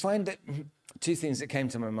success. You find that two things that came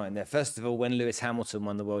to my mind there. First of all, when Lewis Hamilton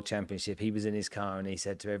won the world championship, he was in his car and he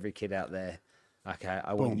said to every kid out there, okay,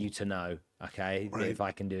 I want you to know, okay, that if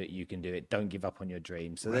I can do it, you can do it. Don't give up on your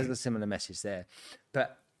dreams. So there's a similar message there.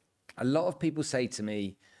 But a lot of people say to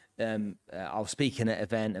me, I'll speak in an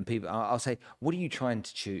event and people, I'll say, what are you trying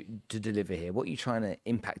to deliver here? What are you trying to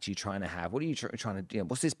impact you trying to have? What are you trying to do?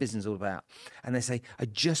 What's this business all about? And they say, I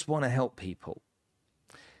just want to help people.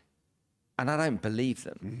 And I don't believe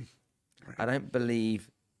them. I don't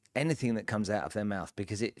believe anything that comes out of their mouth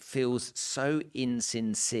because it feels so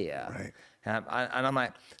insincere. And I'm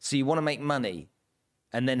like, so you want to make money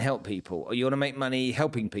and then help people, or you want to make money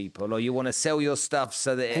helping people, or you want to sell your stuff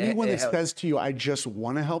so that anyone that says to you, I just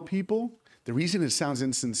want to help people, the reason it sounds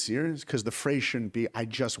insincere is because the phrase shouldn't be, I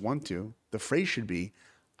just want to. The phrase should be,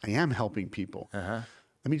 I am helping people. Let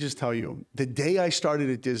me just tell you, the day I started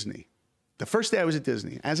at Disney, the first day I was at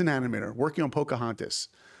Disney as an animator, working on Pocahontas,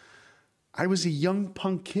 I was a young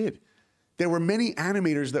punk kid. There were many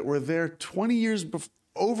animators that were there 20 years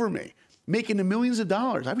over me, making the millions of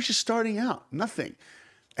dollars. I was just starting out, nothing.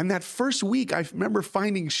 And that first week, I remember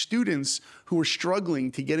finding students who were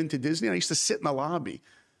struggling to get into Disney. I used to sit in the lobby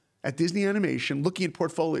at Disney Animation looking at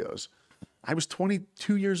portfolios. I was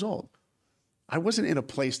 22 years old. I wasn't in a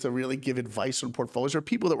place to really give advice on portfolios. There were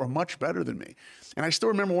people that were much better than me. And I still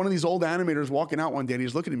remember one of these old animators walking out one day, and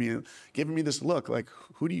he's looking at me and giving me this look like,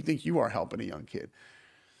 who do you think you are helping a young kid?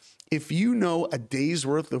 If you know a day's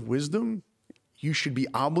worth of wisdom, you should be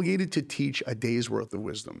obligated to teach a day's worth of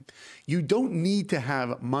wisdom. You don't need to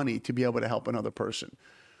have money to be able to help another person.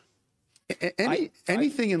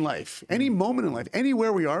 Anything in life, any moment in life,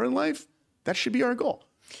 anywhere we are in life, that should be our goal.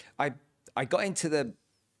 I got into the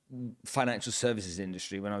financial services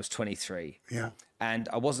industry when I was 23. Yeah. And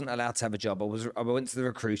I wasn't allowed to have a job. I went to the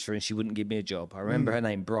recruiter and she wouldn't give me a job. I remember her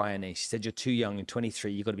name, Bryony. She said, "You're too young. You're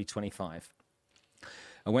 23. You've got to be 25.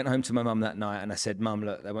 I went home to my mum that night and I said, "Mum,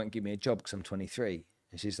 look, they won't give me a job because I'm 23.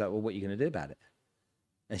 And she's like, "Well, what are you going to do about it?"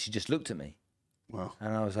 And she just looked at me. Wow.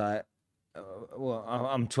 And I was like, "Well,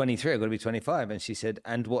 I'm 23. I've got to be 25. And she said,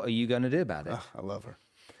 "And what are you going to do about it?" Oh, I love her.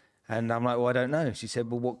 And I'm like, "Well, I don't know." She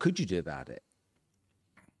said, "Well, what could you do about it?"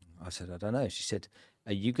 I said, "I don't know." She said,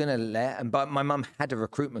 "Are you going to let," but my mum had a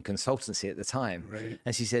recruitment consultancy at the time. Right.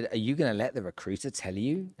 And she said, "Are you going to let the recruiter tell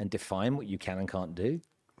you and define what you can and can't do?"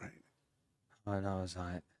 Right. And I was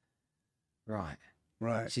like, right.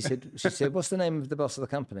 Right. She said, "What's the name of the boss of the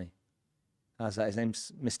company?" I was like, "His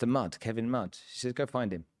name's Mr. Mudd, Kevin Mudd." She said, "Go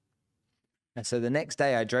find him." And so the next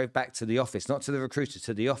day I drove back to the office, not to the recruiter,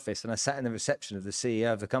 to the office. And I sat in the reception of the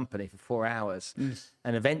CEO of the company for 4 hours.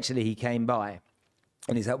 And eventually he came by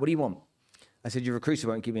and he's like, "What do you want?" I said, "Your recruiter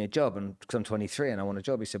won't give me a job because I'm 23 and I want a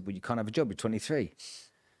job." He said, "Well, you can't have a job. You're 23.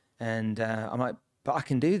 And I'm like, "But I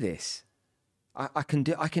can do this. I can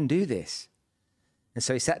do this." And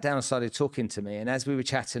so he sat down and started talking to me. And as we were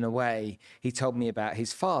chatting away, he told me about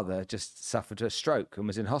his father just suffered a stroke and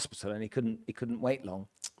was in hospital and he couldn't wait long.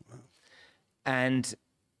 Wow. And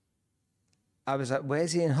I was like,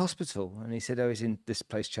 "Where's he in hospital?" And he said, "Oh, he's in this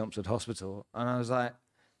place, Chelmsford Hospital." And I was like,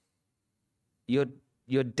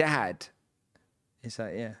 Your dad?" He's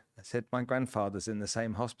like, "Yeah." I said, "My grandfather's in the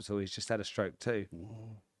same hospital. He's just had a stroke too."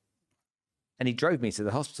 Whoa. And he drove me to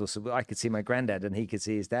the hospital so I could see my granddad and he could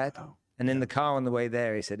see his dad. Oh, and in the car on the way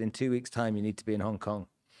there, he said, "In 2 weeks' time, you need to be in Hong Kong.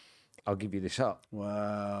 I'll give you the shot."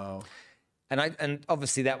 Wow. And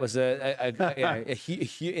obviously that was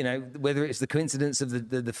you know, whether it's the coincidence of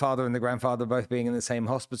the father and the grandfather both being in the same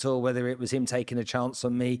hospital, whether it was him taking a chance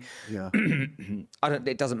on me, yeah,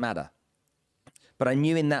 it doesn't matter. But I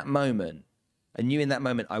knew in that moment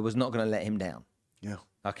I was not going to let him down. Yeah.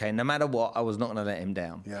 Okay. No matter what, I was not going to let him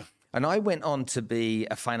down. Yeah. And I went on to be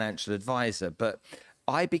a financial advisor, but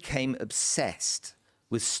I became obsessed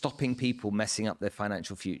with stopping people messing up their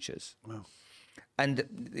financial futures. Wow. And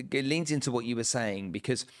it leans into what you were saying,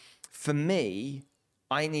 because for me,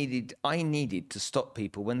 I needed to stop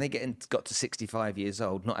people when they got to 65 years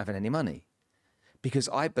old not having any money. Because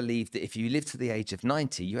I believed that if you lived to the age of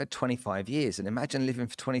 90, you had 25 years. And imagine living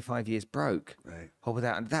for 25 years broke. Right. Or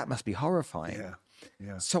without, that must be horrifying. Yeah.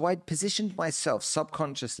 Yeah. So I'd positioned myself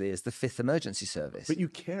subconsciously as the fifth emergency service. But you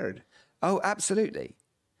cared. Oh, absolutely.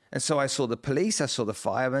 And so I saw the police, I saw the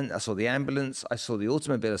firemen, I saw the ambulance, I saw the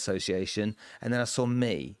Automobile Association, and then I saw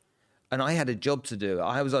me. And I had a job to do.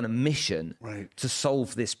 I was on a mission to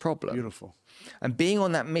solve this problem. Beautiful. And being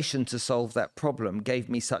on that mission to solve that problem gave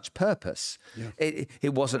me such purpose. Yeah.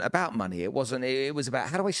 It wasn't about money. It was about,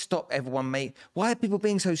 how do I stop everyone why are people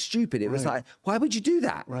being so stupid? It was like, why would you do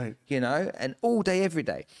that? Right. You know, and all day, every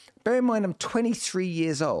day. Bear in mind, I'm 23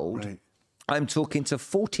 years old. Right. I'm talking to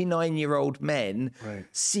 49-year-old men,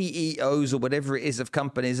 CEOs or whatever it is of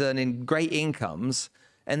companies earning great incomes.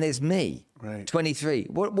 And there's me, 23.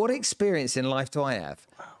 What experience in life do I have?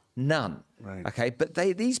 Wow. None. Right. Okay. But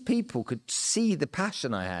these people could see the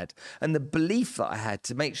passion I had and the belief that I had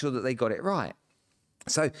to make sure that they got it right.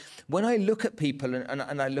 So when I look at people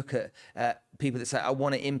and I look at people that say, "I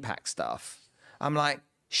want to impact stuff," I'm like,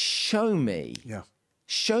 show me. Yeah.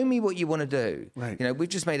 Show me what you want to do. Right. You know, we've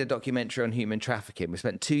just made a documentary on human trafficking. We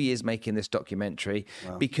spent 2 years making this documentary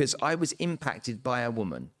because I was impacted by a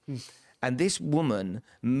woman. And this woman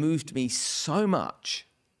moved me so much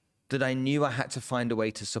that I knew I had to find a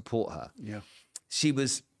way to support her. Yeah. She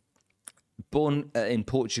was born in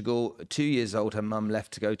Portugal, 2 years old. Her mum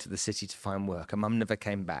left to go to the city to find work. Her mum never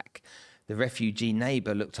came back. The refugee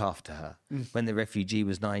neighbor looked after her. When the refugee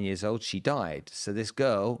was 9 years old, she died. So this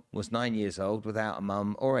girl was 9 years old without a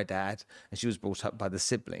mum or a dad, and she was brought up by the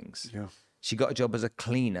siblings. Yeah. She got a job as a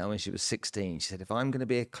cleaner when she was 16. She said, "If I'm going to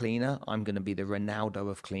be a cleaner, I'm going to be the Ronaldo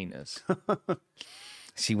of cleaners."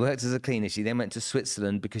 She worked as a cleaner. She then went to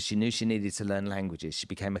Switzerland because she knew she needed to learn languages. She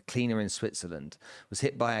became a cleaner in Switzerland, was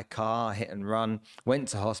hit by a car, hit and run, went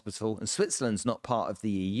to hospital. And Switzerland's not part of the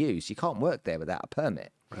EU, so you can't work there without a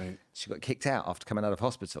permit. Right. She got kicked out after coming out of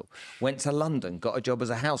hospital. Went to London, got a job as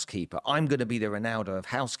a housekeeper. I'm going to be the Ronaldo of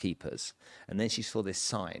housekeepers. And then she saw this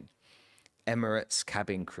sign, Emirates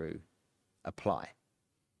cabin crew, apply.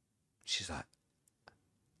 She's like,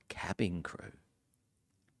 cabin crew?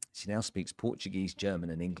 She now speaks Portuguese, German,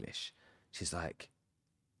 and English. She's like,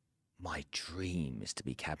 my dream is to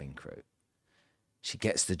be cabin crew. She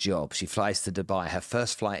gets the job. She flies to Dubai. Her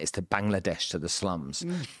first flight is to Bangladesh, to the slums.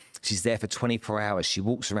 She's there for 24 hours. She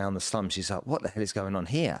walks around the slums. She's like, what the hell is going on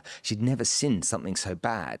here? She'd never seen something so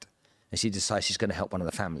bad. And she decides she's going to help one of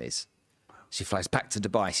the families. She flies back to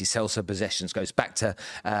Dubai. She sells her possessions, goes back to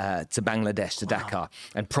Bangladesh, to Dhaka,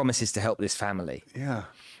 and promises to help this family. Yeah.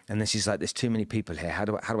 And then she's like, there's too many people here. How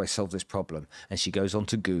do I solve this problem? And she goes on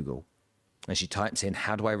to Google and she types in,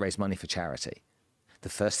 how do I raise money for charity? The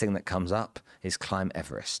first thing that comes up is climb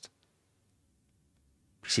Everest.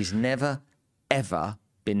 She's never, ever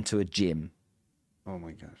been to a gym. Oh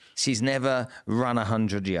my gosh. She's never run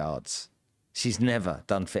 100 yards. She's never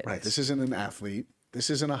done fitness. Right. This isn't an athlete. This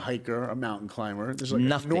isn't a hiker, a mountain climber. There's like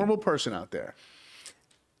Nothing. a normal person out there.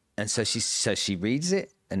 And so she reads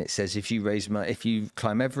it, and it says, if you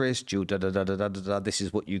climb Everest, you'll this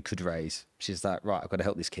is what you could raise. She's like, right, I've got to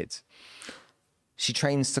help these kids. She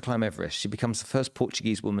trains to climb Everest. She becomes the first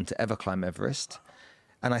Portuguese woman to ever climb Everest.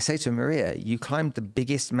 And I say to Maria, you climbed the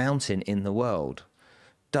biggest mountain in the world.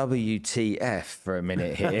 WTF for a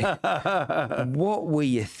minute here. What were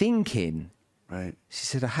you thinking? Right. She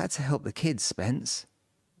said, I had to help the kids, Spence.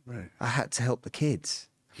 Right. I had to help the kids.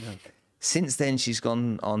 Yeah. Since then, she's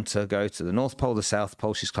gone on to go to the North Pole, the South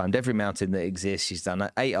Pole. She's climbed every mountain that exists. She's done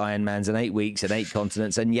 8 Ironmans in 8 weeks and 8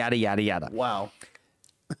 continents and yada, yada, yada. Wow.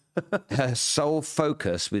 Her sole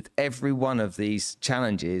focus with every one of these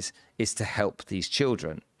challenges is to help these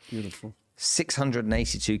children. Beautiful.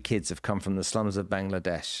 682 kids have come from the slums of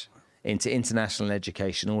Bangladesh into international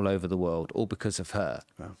education all over the world, all because of her.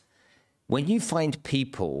 Wow. When you find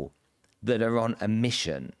people that are on a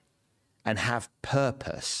mission and have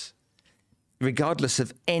purpose, regardless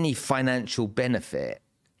of any financial benefit,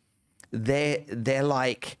 they're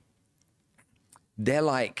like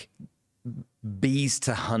bees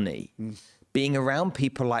to honey. Being around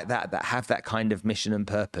people like that have that kind of mission and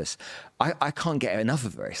purpose, I can't get enough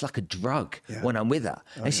of her. It's like a drug when I'm with her.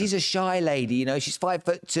 And she's a shy lady, you know. She's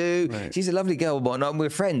 5'2". Right. She's a lovely girl, but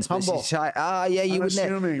we're friends. But Humble. she's shy. Yeah, you would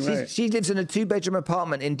know. Right. She lives in a 2-bedroom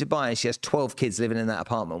apartment in Dubai, and she has 12 kids living in that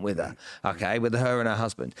apartment with her. Okay, with her and her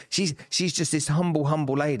husband. She's just this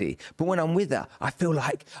humble lady. But when I'm with her, I feel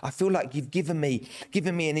like you've given me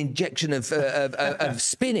an injection of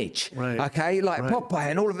spinach. Right. Okay, like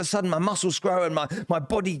Popeye, and all of a sudden my muscles grow and my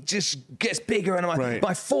body just gets bigger and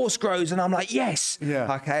my force grows and I'm like, yes.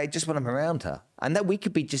 Yeah. Okay, just when I'm around her. And that we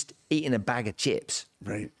could be just eating a bag of chips.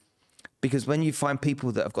 Right. Because when you find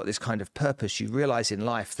people that have got this kind of purpose, you realize in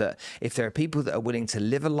life that if there are people that are willing to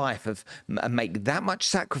live a life of and make that much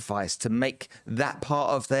sacrifice to make that part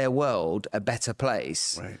of their world a better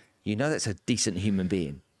place, you know that's a decent human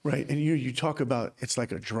being. Right. And you talk about it's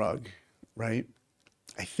like a drug, right?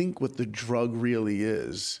 I think what the drug really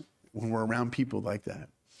is when we're around people like that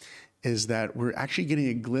is that we're actually getting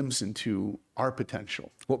a glimpse into our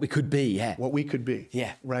potential. What we could be, yeah. What we could be.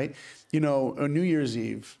 Yeah. Right? You know, on New Year's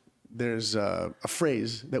Eve, there's a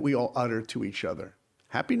phrase that we all utter to each other.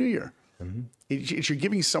 Happy New Year. Mm-hmm. You're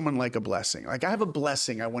giving someone like a blessing. Like, I have a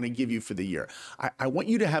blessing I want to give you for the year. I want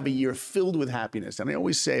you to have a year filled with happiness. And I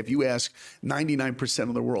always say, if you ask 99%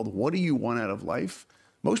 of the world, what do you want out of life?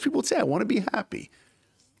 Most people would say, I want to be happy.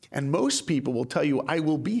 And most people will tell you, I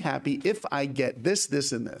will be happy if I get this,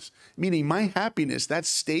 this, and this. Meaning my happiness, that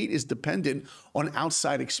state is dependent on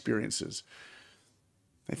outside experiences.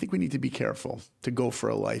 I think we need to be careful to go for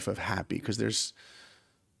a life of happy, because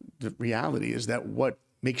the reality is that what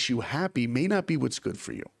makes you happy may not be what's good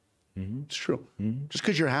for you. Mm-hmm. It's true. Mm-hmm. Just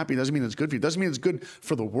because you're happy doesn't mean it's good for you. Doesn't mean it's good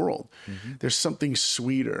for the world. Mm-hmm. There's something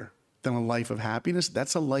sweeter than a life of happiness.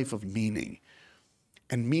 That's a life of meaning.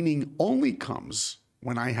 And meaning only comes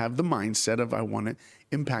when I have the mindset of I want to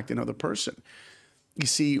impact another person. You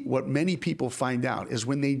see, what many people find out is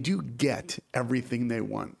when they do get everything they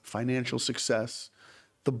want, financial success,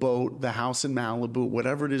 the boat, the house in Malibu,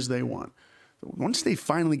 whatever it is they want, once they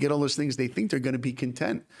finally get all those things, they think they're going to be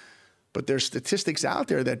content. But there's statistics out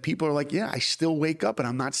there that people are like, yeah, I still wake up and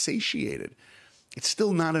I'm not satiated. It's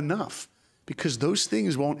still not enough, because those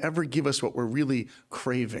things won't ever give us what we're really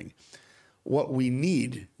craving. What we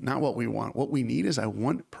need, not what we want. What we need is, I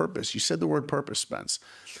want purpose. You said the word purpose, Spence.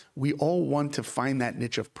 We all want to find that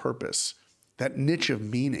niche of purpose, that niche of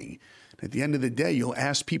meaning. At the end of the day, you'll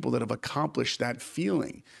ask people that have accomplished that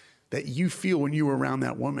feeling that you feel when you were around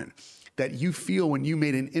that woman, that you feel when you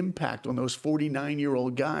made an impact on those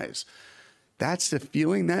 49-year-old guys. That's the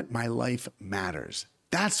feeling that my life matters.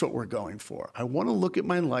 That's what we're going for. I want to look at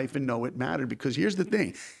my life and know it mattered, because here's the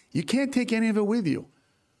thing. You can't take any of it with you.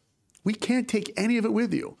 We can't take any of it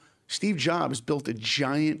with you. Steve Jobs built a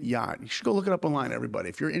giant yacht. You should go look it up online, everybody.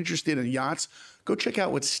 If you're interested in yachts, go check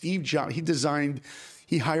out what Steve Jobs,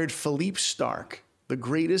 he hired Philippe Starck the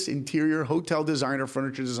greatest interior hotel designer,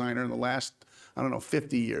 furniture designer in the last, I don't know,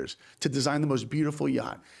 50 years, to design the most beautiful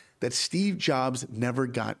yacht that Steve Jobs never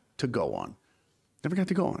got to go on. Never got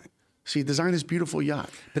to go on it. So he designed this beautiful yacht.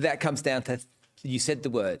 But that comes down to, you said the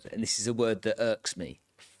word, and this is a word that irks me.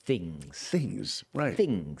 Things. Things, right.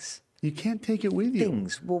 Things. You can't take it with you.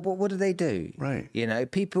 Things. Well, what do they do? Right. You know,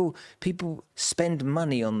 people spend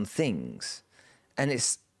money on things, and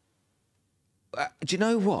it's. Do you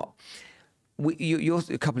know what? You're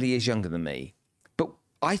a couple of years younger than me, but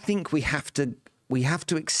I think we have to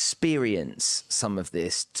experience some of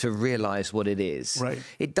this to realize what it is. Right.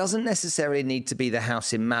 It doesn't necessarily need to be the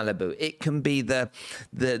house in Malibu. It can be the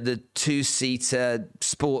two-seater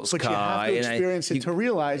sports car. But you have to experience it to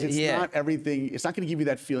realize it's yeah. not everything. It's not going to give you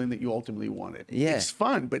that feeling that you ultimately wanted. Yeah. It's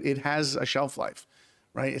fun, but it has a shelf life,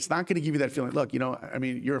 right? It's not going to give you that feeling. Look, you know, I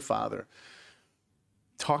mean, you're a father.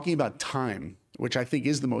 Talking about time, which I think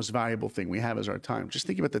is the most valuable thing we have, is our time. Just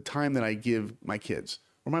think about the time that I give my kids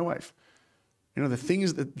or my wife. You know, the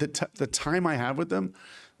things that the time I have with them.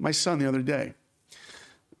 My son the other day,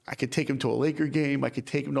 I could take him to a Laker game. I could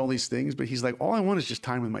take him to all these things, but he's like, all I want is just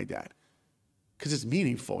time with my dad, because it's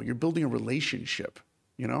meaningful. You're building a relationship.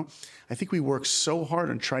 You know, I think we work so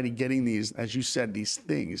hard on trying to getting these, as you said, these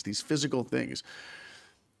things, these physical things.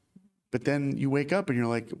 But then you wake up and you're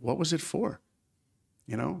like, what was it for?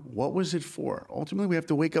 You know, what was it for? Ultimately, we have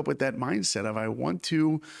to wake up with that mindset of, I want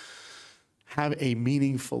to have a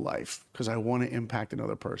meaningful life because I want to impact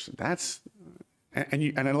another person. That's,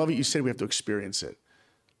 and I love it. You said we have to experience it,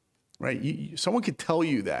 right? Someone could tell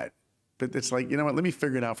you that, but it's like, you know what, let me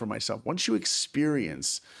figure it out for myself. Once you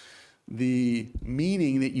experience the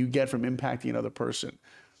meaning that you get from impacting another person,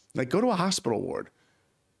 like go to a hospital ward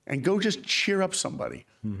and go just cheer up somebody,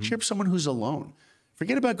 cheer up someone who's alone.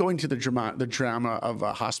 Forget about going to the drama of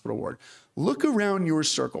a hospital ward. Look around your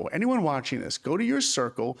circle. Anyone watching this, go to your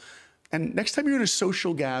circle. And next time you're in a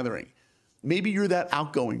social gathering, maybe you're that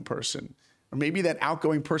outgoing person, or maybe that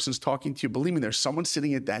outgoing person's talking to you. Believe me, there's someone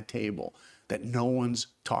sitting at that table that no one's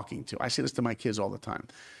talking to. I say this to my kids all the time.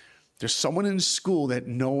 There's someone in school that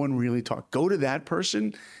no one really talks. Go to that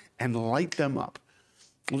person and light them up.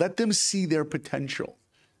 Let them see their potential.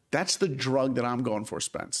 That's the drug that I'm going for,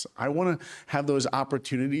 Spence. I want to have those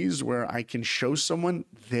opportunities where I can show someone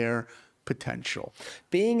their potential.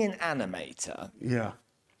 Being an animator. Yeah.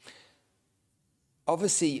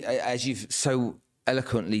 Obviously, as you've so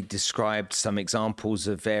eloquently described some examples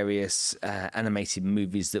of various animated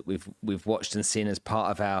movies that we've watched and seen as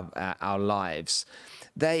part of our lives,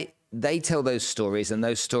 they tell those stories, and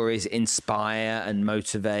those stories inspire and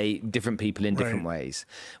motivate different people in different ways.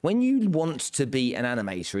 When you want to be an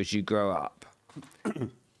animator as you grow up,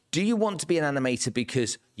 do you want to be an animator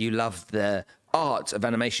because you love the art of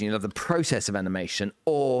animation, you love the process of animation,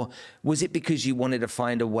 or was it because you wanted to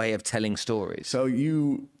find a way of telling stories? So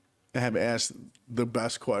you have asked the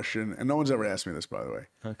best question, and no one's ever asked me this, by the way.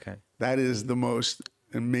 Okay. That is the most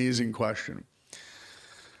amazing question.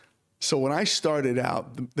 So when I started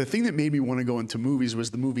out, the thing that made me want to go into movies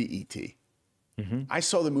was the movie E.T. I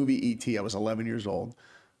saw the movie E.T. I was 11 years old.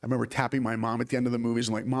 I remember tapping my mom at the end of the movies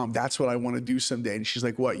and like, Mom, that's what I want to do someday. And she's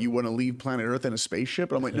like, what, you want to leave planet Earth in a spaceship?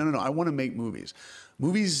 And I'm like, no, I want to make movies.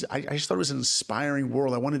 Movies, I just thought it was an inspiring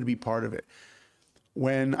world. I wanted to be part of it.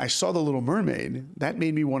 When I saw The Little Mermaid, that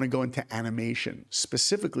made me want to go into animation,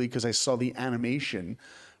 specifically because I saw the animation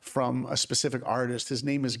from a specific artist. His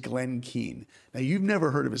name is Glenn Keane. Now, you've never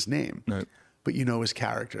heard of his name, but you know his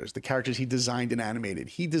characters, the characters he designed and animated.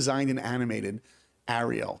 He designed and animated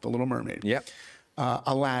Ariel, The Little Mermaid. Yep.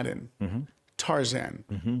 Aladdin, Tarzan,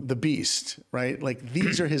 the Beast, right? Like,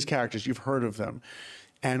 these are his characters. You've heard of them.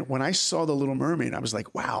 And when I saw The Little Mermaid, I was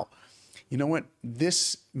like, wow, you know what?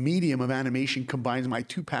 This medium of animation combines my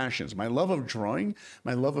two passions, my love of drawing,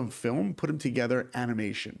 my love of film, put them together,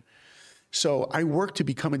 animation. So I worked to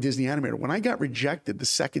become a Disney animator. When I got rejected the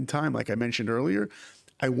second time, like I mentioned earlier,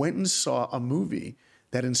 I went and saw a movie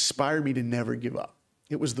that inspired me to never give up.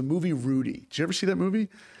 It was the movie Rudy. Did you ever see that movie?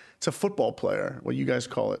 It's a football player. Well, you guys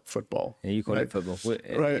call it football. Yeah, you call it football.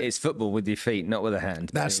 Right. It's football with your feet, not with a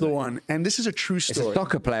hand. That's the one. And this is a true story. It's a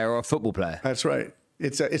soccer player or a football player. That's right.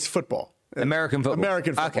 It's football. American football.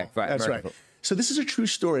 American football. Okay, right. That's American right. Football. So this is a true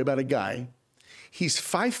story about a guy. He's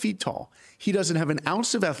 5 feet tall. He doesn't have an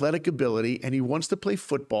ounce of athletic ability, and he wants to play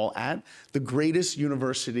football at the greatest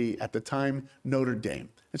university at the time, Notre Dame.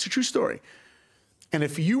 It's a true story. And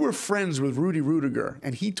if you were friends with Rudy Rudiger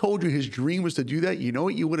and he told you his dream was to do that, you know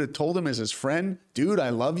what you would have told him as his friend? Dude,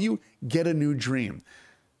 I love you. Get a new dream.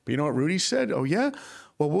 But you know what Rudy said? Oh, yeah?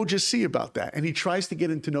 Well, we'll just see about that. And he tries to get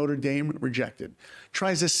into Notre Dame, rejected.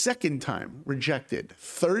 Tries a second time, rejected.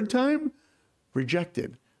 Third time,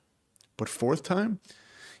 rejected. But fourth time,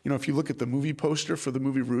 if you look at the movie poster for the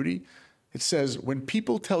movie Rudy, it says, when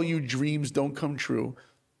people tell you dreams don't come true,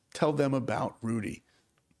 tell them about Rudy.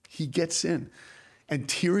 He gets in. And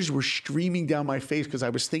tears were streaming down my face because I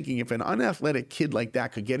was thinking, if an unathletic kid like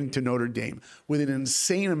that could get into Notre Dame with an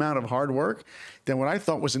insane amount of hard work, then what I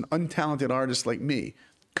thought was an untalented artist like me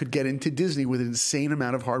could get into Disney with an insane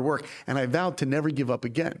amount of hard work. And I vowed to never give up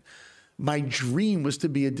again. My dream was to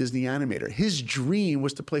be a Disney animator. His dream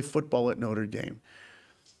was to play football at Notre Dame.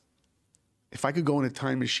 If I could go in a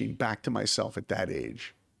time machine back to myself at that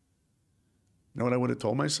age, you know what I would have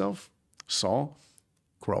told myself? Saul,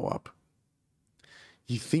 grow up.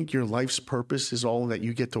 You think your life's purpose is all that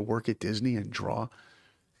you get to work at Disney and draw?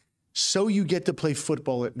 So you get to play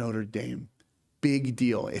football at Notre Dame. Big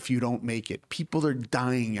deal if you don't make it. People are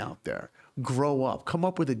dying out there. Grow up. Come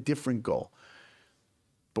up with a different goal.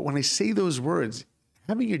 But when I say those words,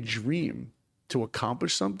 having a dream to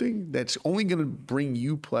accomplish something that's only going to bring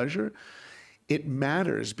you pleasure, it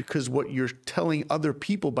matters, because what you're telling other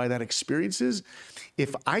people by that experience is,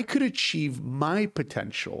 if I could achieve my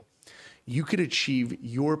potential, you could achieve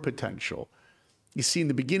your potential. You see, in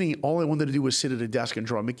the beginning, all I wanted to do was sit at a desk and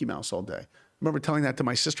draw Mickey Mouse all day. I remember telling that to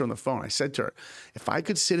my sister on the phone. I said to her, if I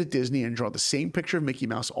could sit at Disney and draw the same picture of Mickey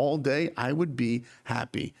Mouse all day, I would be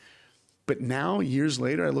happy. But now, years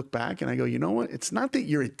later, I look back and I go, you know what? It's not that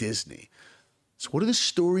you're at Disney. It's what are the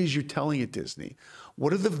stories you're telling at Disney?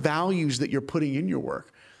 What are the values that you're putting in your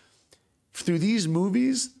work? Through these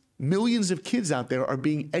movies, millions of kids out there are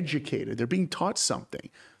being educated. They're being taught something.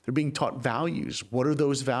 They're being taught values. What are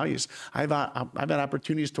those values? I've had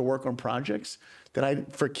opportunities to work on projects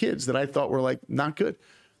for kids that I thought were not good.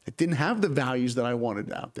 It didn't have the values that I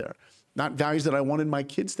wanted out there, not values that I wanted my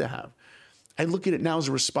kids to have. I look at it now as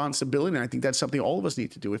a responsibility, and I think that's something all of us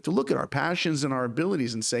need to do. We have to look at our passions and our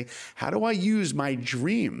abilities and say, how do I use my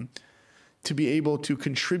dream to be able to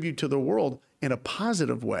contribute to the world in a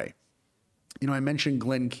positive way? I mentioned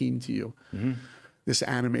Glenn Keane to you, this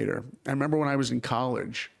animator. I remember when I was in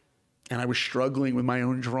college and I was struggling with my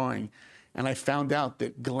own drawing, and I found out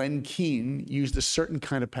that Glenn Keane used a certain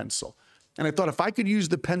kind of pencil. And I thought, if I could use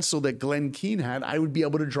the pencil that Glenn Keane had, I would be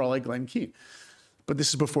able to draw like Glenn Keane. But this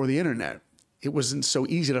is before the internet. It wasn't so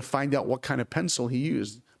easy to find out what kind of pencil he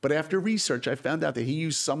used. But after research, I found out that he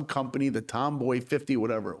used some company, the Tomboy 50,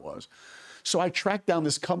 whatever it was. So I tracked down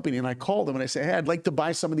this company and I called them and I said, hey, I'd like to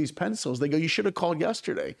buy some of these pencils. They go, you should have called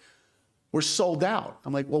yesterday. We're sold out.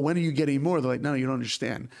 I'm like, well, when are you getting more? They're like, no, you don't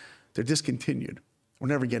understand. They're discontinued. We're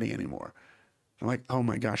never getting any more. I'm like, oh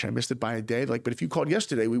my gosh, I missed it by a day. They're like, but if you called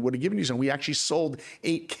yesterday, we would have given you some. We actually sold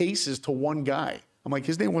 8 cases to one guy. I'm like,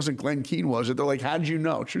 his name wasn't Glenn Keane, was it? They're like, how'd you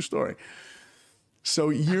know? True story. So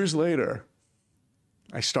years later,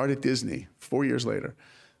 I started Disney, 4 years later,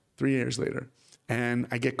 3 years later, and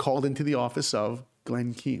I get called into the office of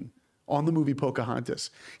Glenn Keane on the movie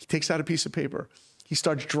Pocahontas. He takes out a piece of paper. He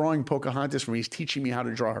starts drawing Pocahontas for me. He's teaching me how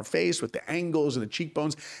to draw her face with the angles and the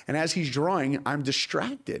cheekbones. And as he's drawing, I'm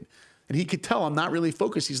distracted. And he could tell I'm not really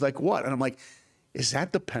focused. He's like, what? And I'm like, is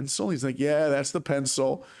that the pencil? He's like, yeah, that's the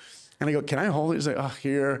pencil. And I go, can I hold it? He's like, oh,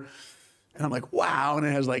 here. And I'm like, wow. And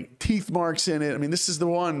it has like teeth marks in it. I mean, this is the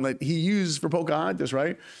one that he used for Pocahontas,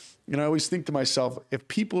 right? And I always think to myself, if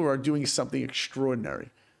people are doing something extraordinary,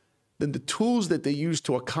 then the tools that they use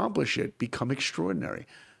to accomplish it become extraordinary.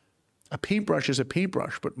 A paintbrush is a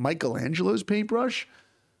paintbrush, but Michelangelo's paintbrush,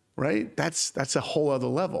 right? That's a whole other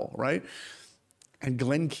level, right? And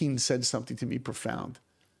Glenn Keane said something to me profound.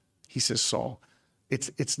 He says, Saul,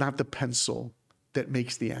 it's not the pencil that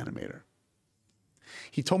makes the animator.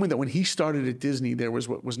 He told me that when he started at Disney, there was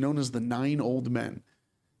what was known as the 9 old men.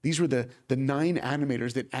 These were the 9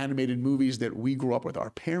 animators that animated movies that we grew up with, our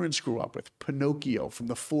parents grew up with. Pinocchio from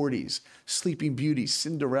the 40s, Sleeping Beauty,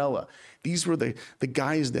 Cinderella. These were the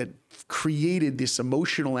guys that created this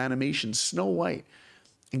emotional animation, Snow White.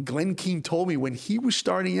 And Glenn Keane told me when he was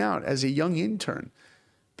starting out as a young intern,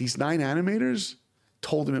 these 9 animators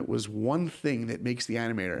told him it was one thing that makes the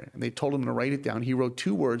animator. And they told him to write it down. He wrote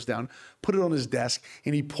 2 words down, put it on his desk,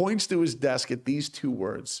 and he points to his desk at these 2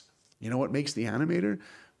 words. You know what makes the animator?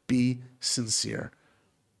 Be sincere.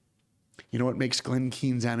 You know what makes Glenn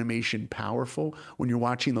Keane's animation powerful when you're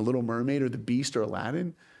watching The Little Mermaid or The Beast or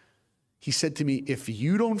Aladdin? He said to me, if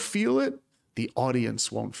you don't feel it, the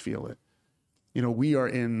audience won't feel it. You know, we are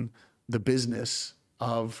in the business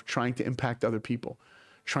of trying to impact other people,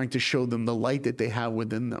 trying to show them the light that they have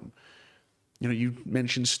within them. You know, you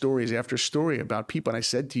mentioned stories after story about people, and I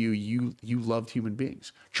said to you, you loved human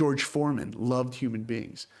beings. George Foreman loved human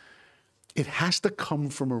beings. It has to come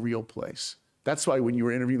from a real place. That's why when you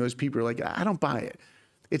were interviewing those people, you're like, I don't buy it.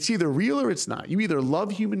 It's either real or it's not. You either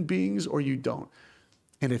love human beings or you don't.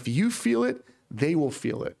 And if you feel it, they will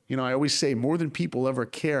feel it. You know, I always say more than people ever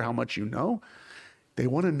care how much you know, they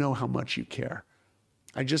want to know how much you care.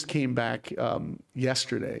 I just came back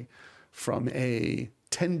yesterday from a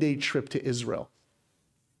 10-day trip to Israel.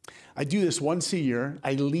 I do this once a year.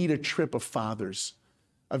 I lead a trip of fathers,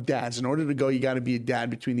 of dads. In order to go, you got to be a dad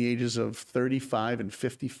between the ages of 35 and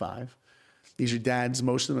 55. These are dads.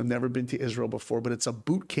 Most of them have never been to Israel before, but it's a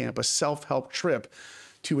boot camp, a self-help trip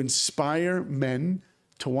to inspire men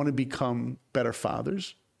to want to become better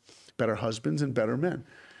fathers, better husbands, and better men.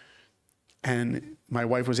 And my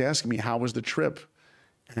wife was asking me, how was the trip?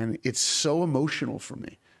 And it's so emotional for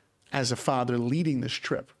me as a father leading this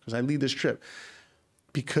trip, because I lead this trip,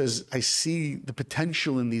 because I see the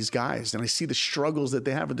potential in these guys and I see the struggles that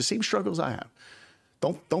they have, are the same struggles I have.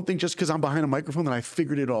 Don't think just because I'm behind a microphone that I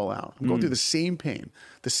figured it all out. I'm going through the same pain,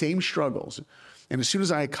 the same struggles. And as soon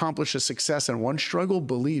as I accomplish a success in one struggle,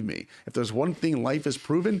 believe me, if there's one thing life has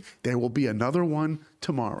proven, there will be another one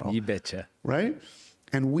tomorrow. You betcha. Right?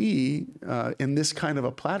 And we, in this kind of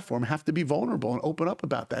a platform, have to be vulnerable and open up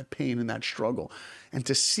about that pain and that struggle. And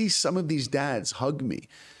to see some of these dads hug me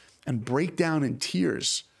and break down in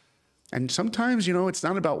tears. And sometimes, you know, it's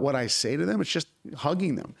not about what I say to them. It's just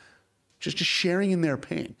hugging them, just sharing in their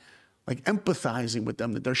pain, like empathizing with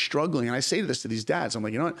them that they're struggling. And I say this to these dads. I'm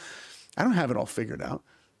like, you know what? I don't have it all figured out.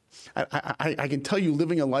 I can tell you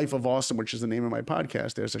living a life of awesome, which is the name of my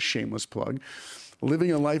podcast. There's a shameless plug.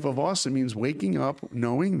 Living a life of awesome means waking up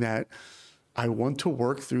knowing that I want to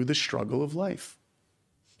work through the struggle of life.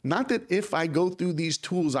 Not that if I go through these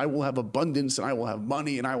tools, I will have abundance and I will have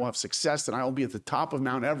money and I will have success and I will be at the top of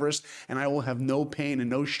Mount Everest and I will have no pain and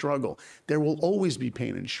no struggle. There will always be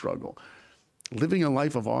pain and struggle. Living a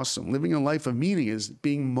life of awesome, living a life of meaning is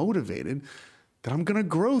being motivated that I'm going to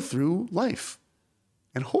grow through life.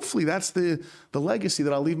 And hopefully that's the legacy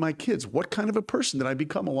that I'll leave my kids. What kind of a person did I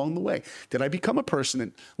become along the way? Did I become a person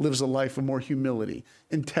that lives a life of more humility,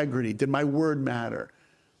 integrity? Did my word matter?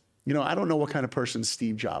 You know, I don't know what kind of person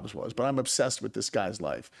Steve Jobs was, but I'm obsessed with this guy's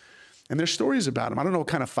life. And there's stories about him. I don't know what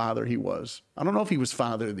kind of father he was. I don't know if he was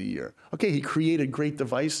Father of the Year. Okay, he created great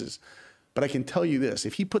devices. But I can tell you this,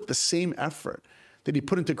 if he put the same effort that he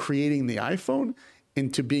put into creating the iPhone,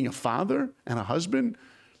 into being a father and a husband,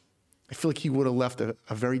 I feel like he would have left a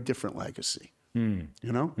very different legacy. You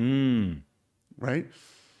know? Right?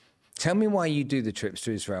 Tell me why you do the trips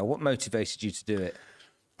to Israel. What motivated you to do it?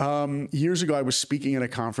 Years ago, I was speaking at a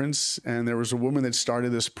conference, and there was a woman that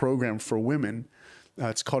started this program for women.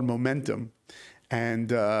 It's called Momentum. And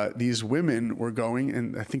these women were going,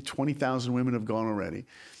 and I think 20,000 women have gone already.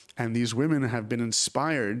 And these women have been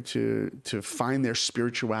inspired to find their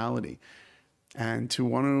spirituality and to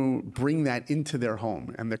want to bring that into their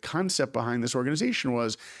home. And the concept behind this organization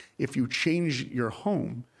was, if you change your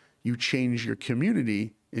home, you change your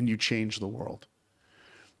community, and you change the world.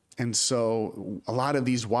 And so a lot of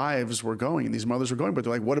these wives were going, and these mothers were going, but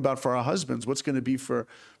they're like, what about for our husbands? What's going to be for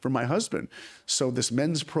my husband? So this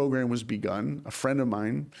men's program was begun. A friend of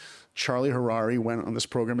mine, Charlie Harari, went on this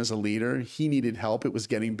program as a leader. He needed help. It was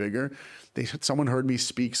getting bigger. Someone heard me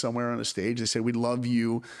speak somewhere on a stage. They said, we'd love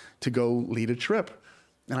you to go lead a trip.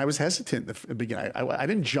 And I was hesitant at the beginning. I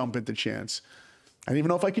didn't jump at the chance. I didn't even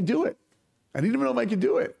know if I could do it.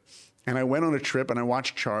 And I went on a trip and I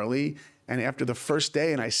watched Charlie. And after the first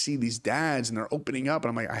day, and I see these dads and they're opening up, and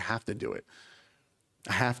I'm like, I have to do it.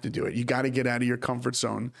 I have to do it. You got to get out of your comfort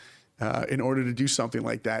zone in order to do something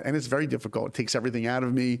like that. And it's very difficult. It takes everything out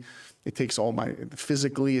of me. It takes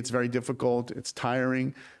physically, it's very difficult. It's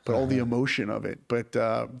tiring, but all the emotion of it. But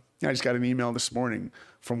I just got an email this morning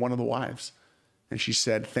from one of the wives. And she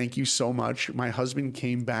said, thank you so much. My husband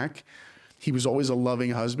came back. He was always a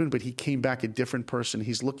loving husband, but he came back a different person.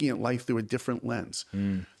 He's looking at life through a different lens.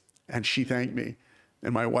 And she thanked me.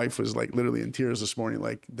 And my wife was like literally in tears this morning.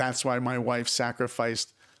 Like, that's why my wife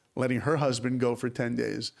sacrificed letting her husband go for 10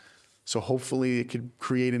 days. So hopefully it could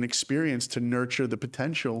create an experience to nurture the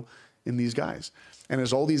potential in these guys. And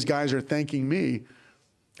as all these guys are thanking me,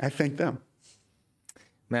 I thank them.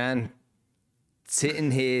 Man, sitting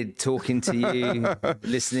here talking to you,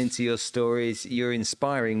 listening to your stories, you're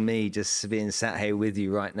inspiring me just being sat here with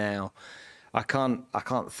you right now. I can't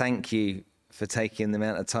thank you for taking the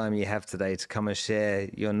amount of time you have today to come and share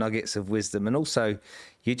your nuggets of wisdom. And also,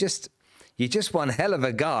 you're just one hell of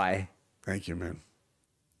a guy. Thank you, man.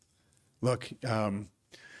 Look,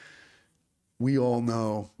 we all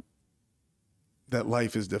know that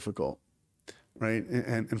life is difficult, right?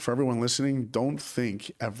 And for everyone listening, don't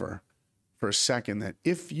think ever for a second that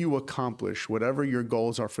if you accomplish whatever your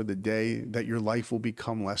goals are for the day, that your life will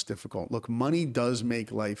become less difficult. Look, money does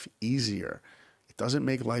make life easier. It doesn't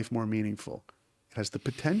make life more meaningful. It has the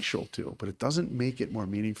potential to, but it doesn't make it more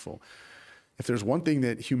meaningful. If there's one thing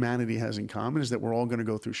that humanity has in common, is that we're all going to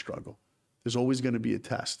go through struggle. There's always going to be a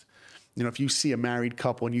test. You know, if you see a married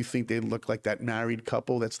couple and you think they look like that married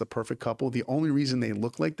couple, that's the perfect couple, the only reason they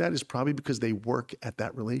look like that is probably because they work at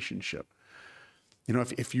that relationship. You know,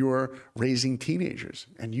 if you're raising teenagers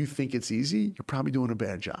and you think it's easy, you're probably doing a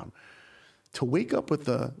bad job. To wake up with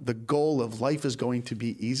the goal of life is going to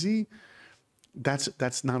be easy,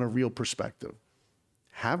 that's not a real perspective.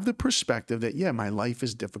 Have the perspective that, yeah, my life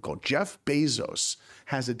is difficult. Jeff Bezos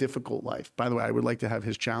has a difficult life. By the way, I would like to have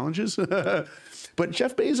his challenges, but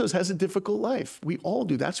Jeff Bezos has a difficult life. We all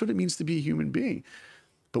do. That's what it means to be a human being.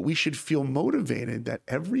 But we should feel motivated that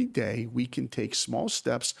every day we can take small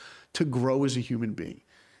steps to grow as a human being.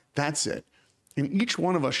 That's it. And each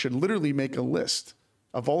one of us should literally make a list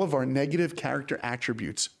of all of our negative character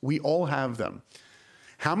attributes. We all have them.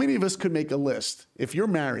 How many of us could make a list? If you're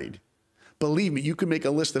married, believe me, you can make a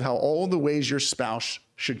list of how all the ways your spouse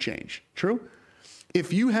should change. True?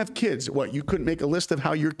 If you have kids, what, you couldn't make a list of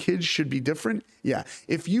how your kids should be different? Yeah.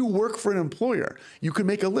 If you work for an employer, you could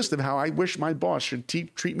make a list of how I wish my boss should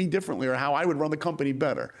treat me differently or how I would run the company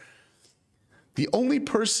better. The only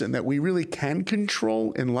person that we really can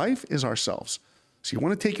control in life is ourselves. So you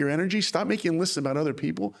want to take your energy, stop making lists about other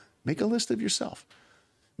people, make a list of yourself.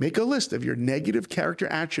 Make a list of your negative character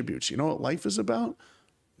attributes. You know what life is about?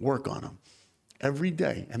 Work on them every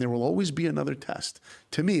day, and there will always be another test.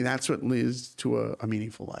 To me, that's what leads to a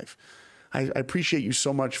meaningful life. I appreciate you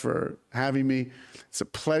so much for having me. It's a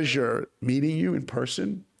pleasure meeting you in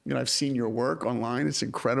person. You know, I've seen your work online. It's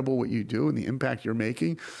incredible what you do and the impact you're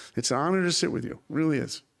making. It's an honor to sit with you. It really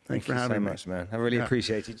is. Thanks for having me. Thank you so much, man. I really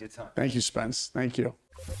appreciated your time. Thank you, Spence. Thank you.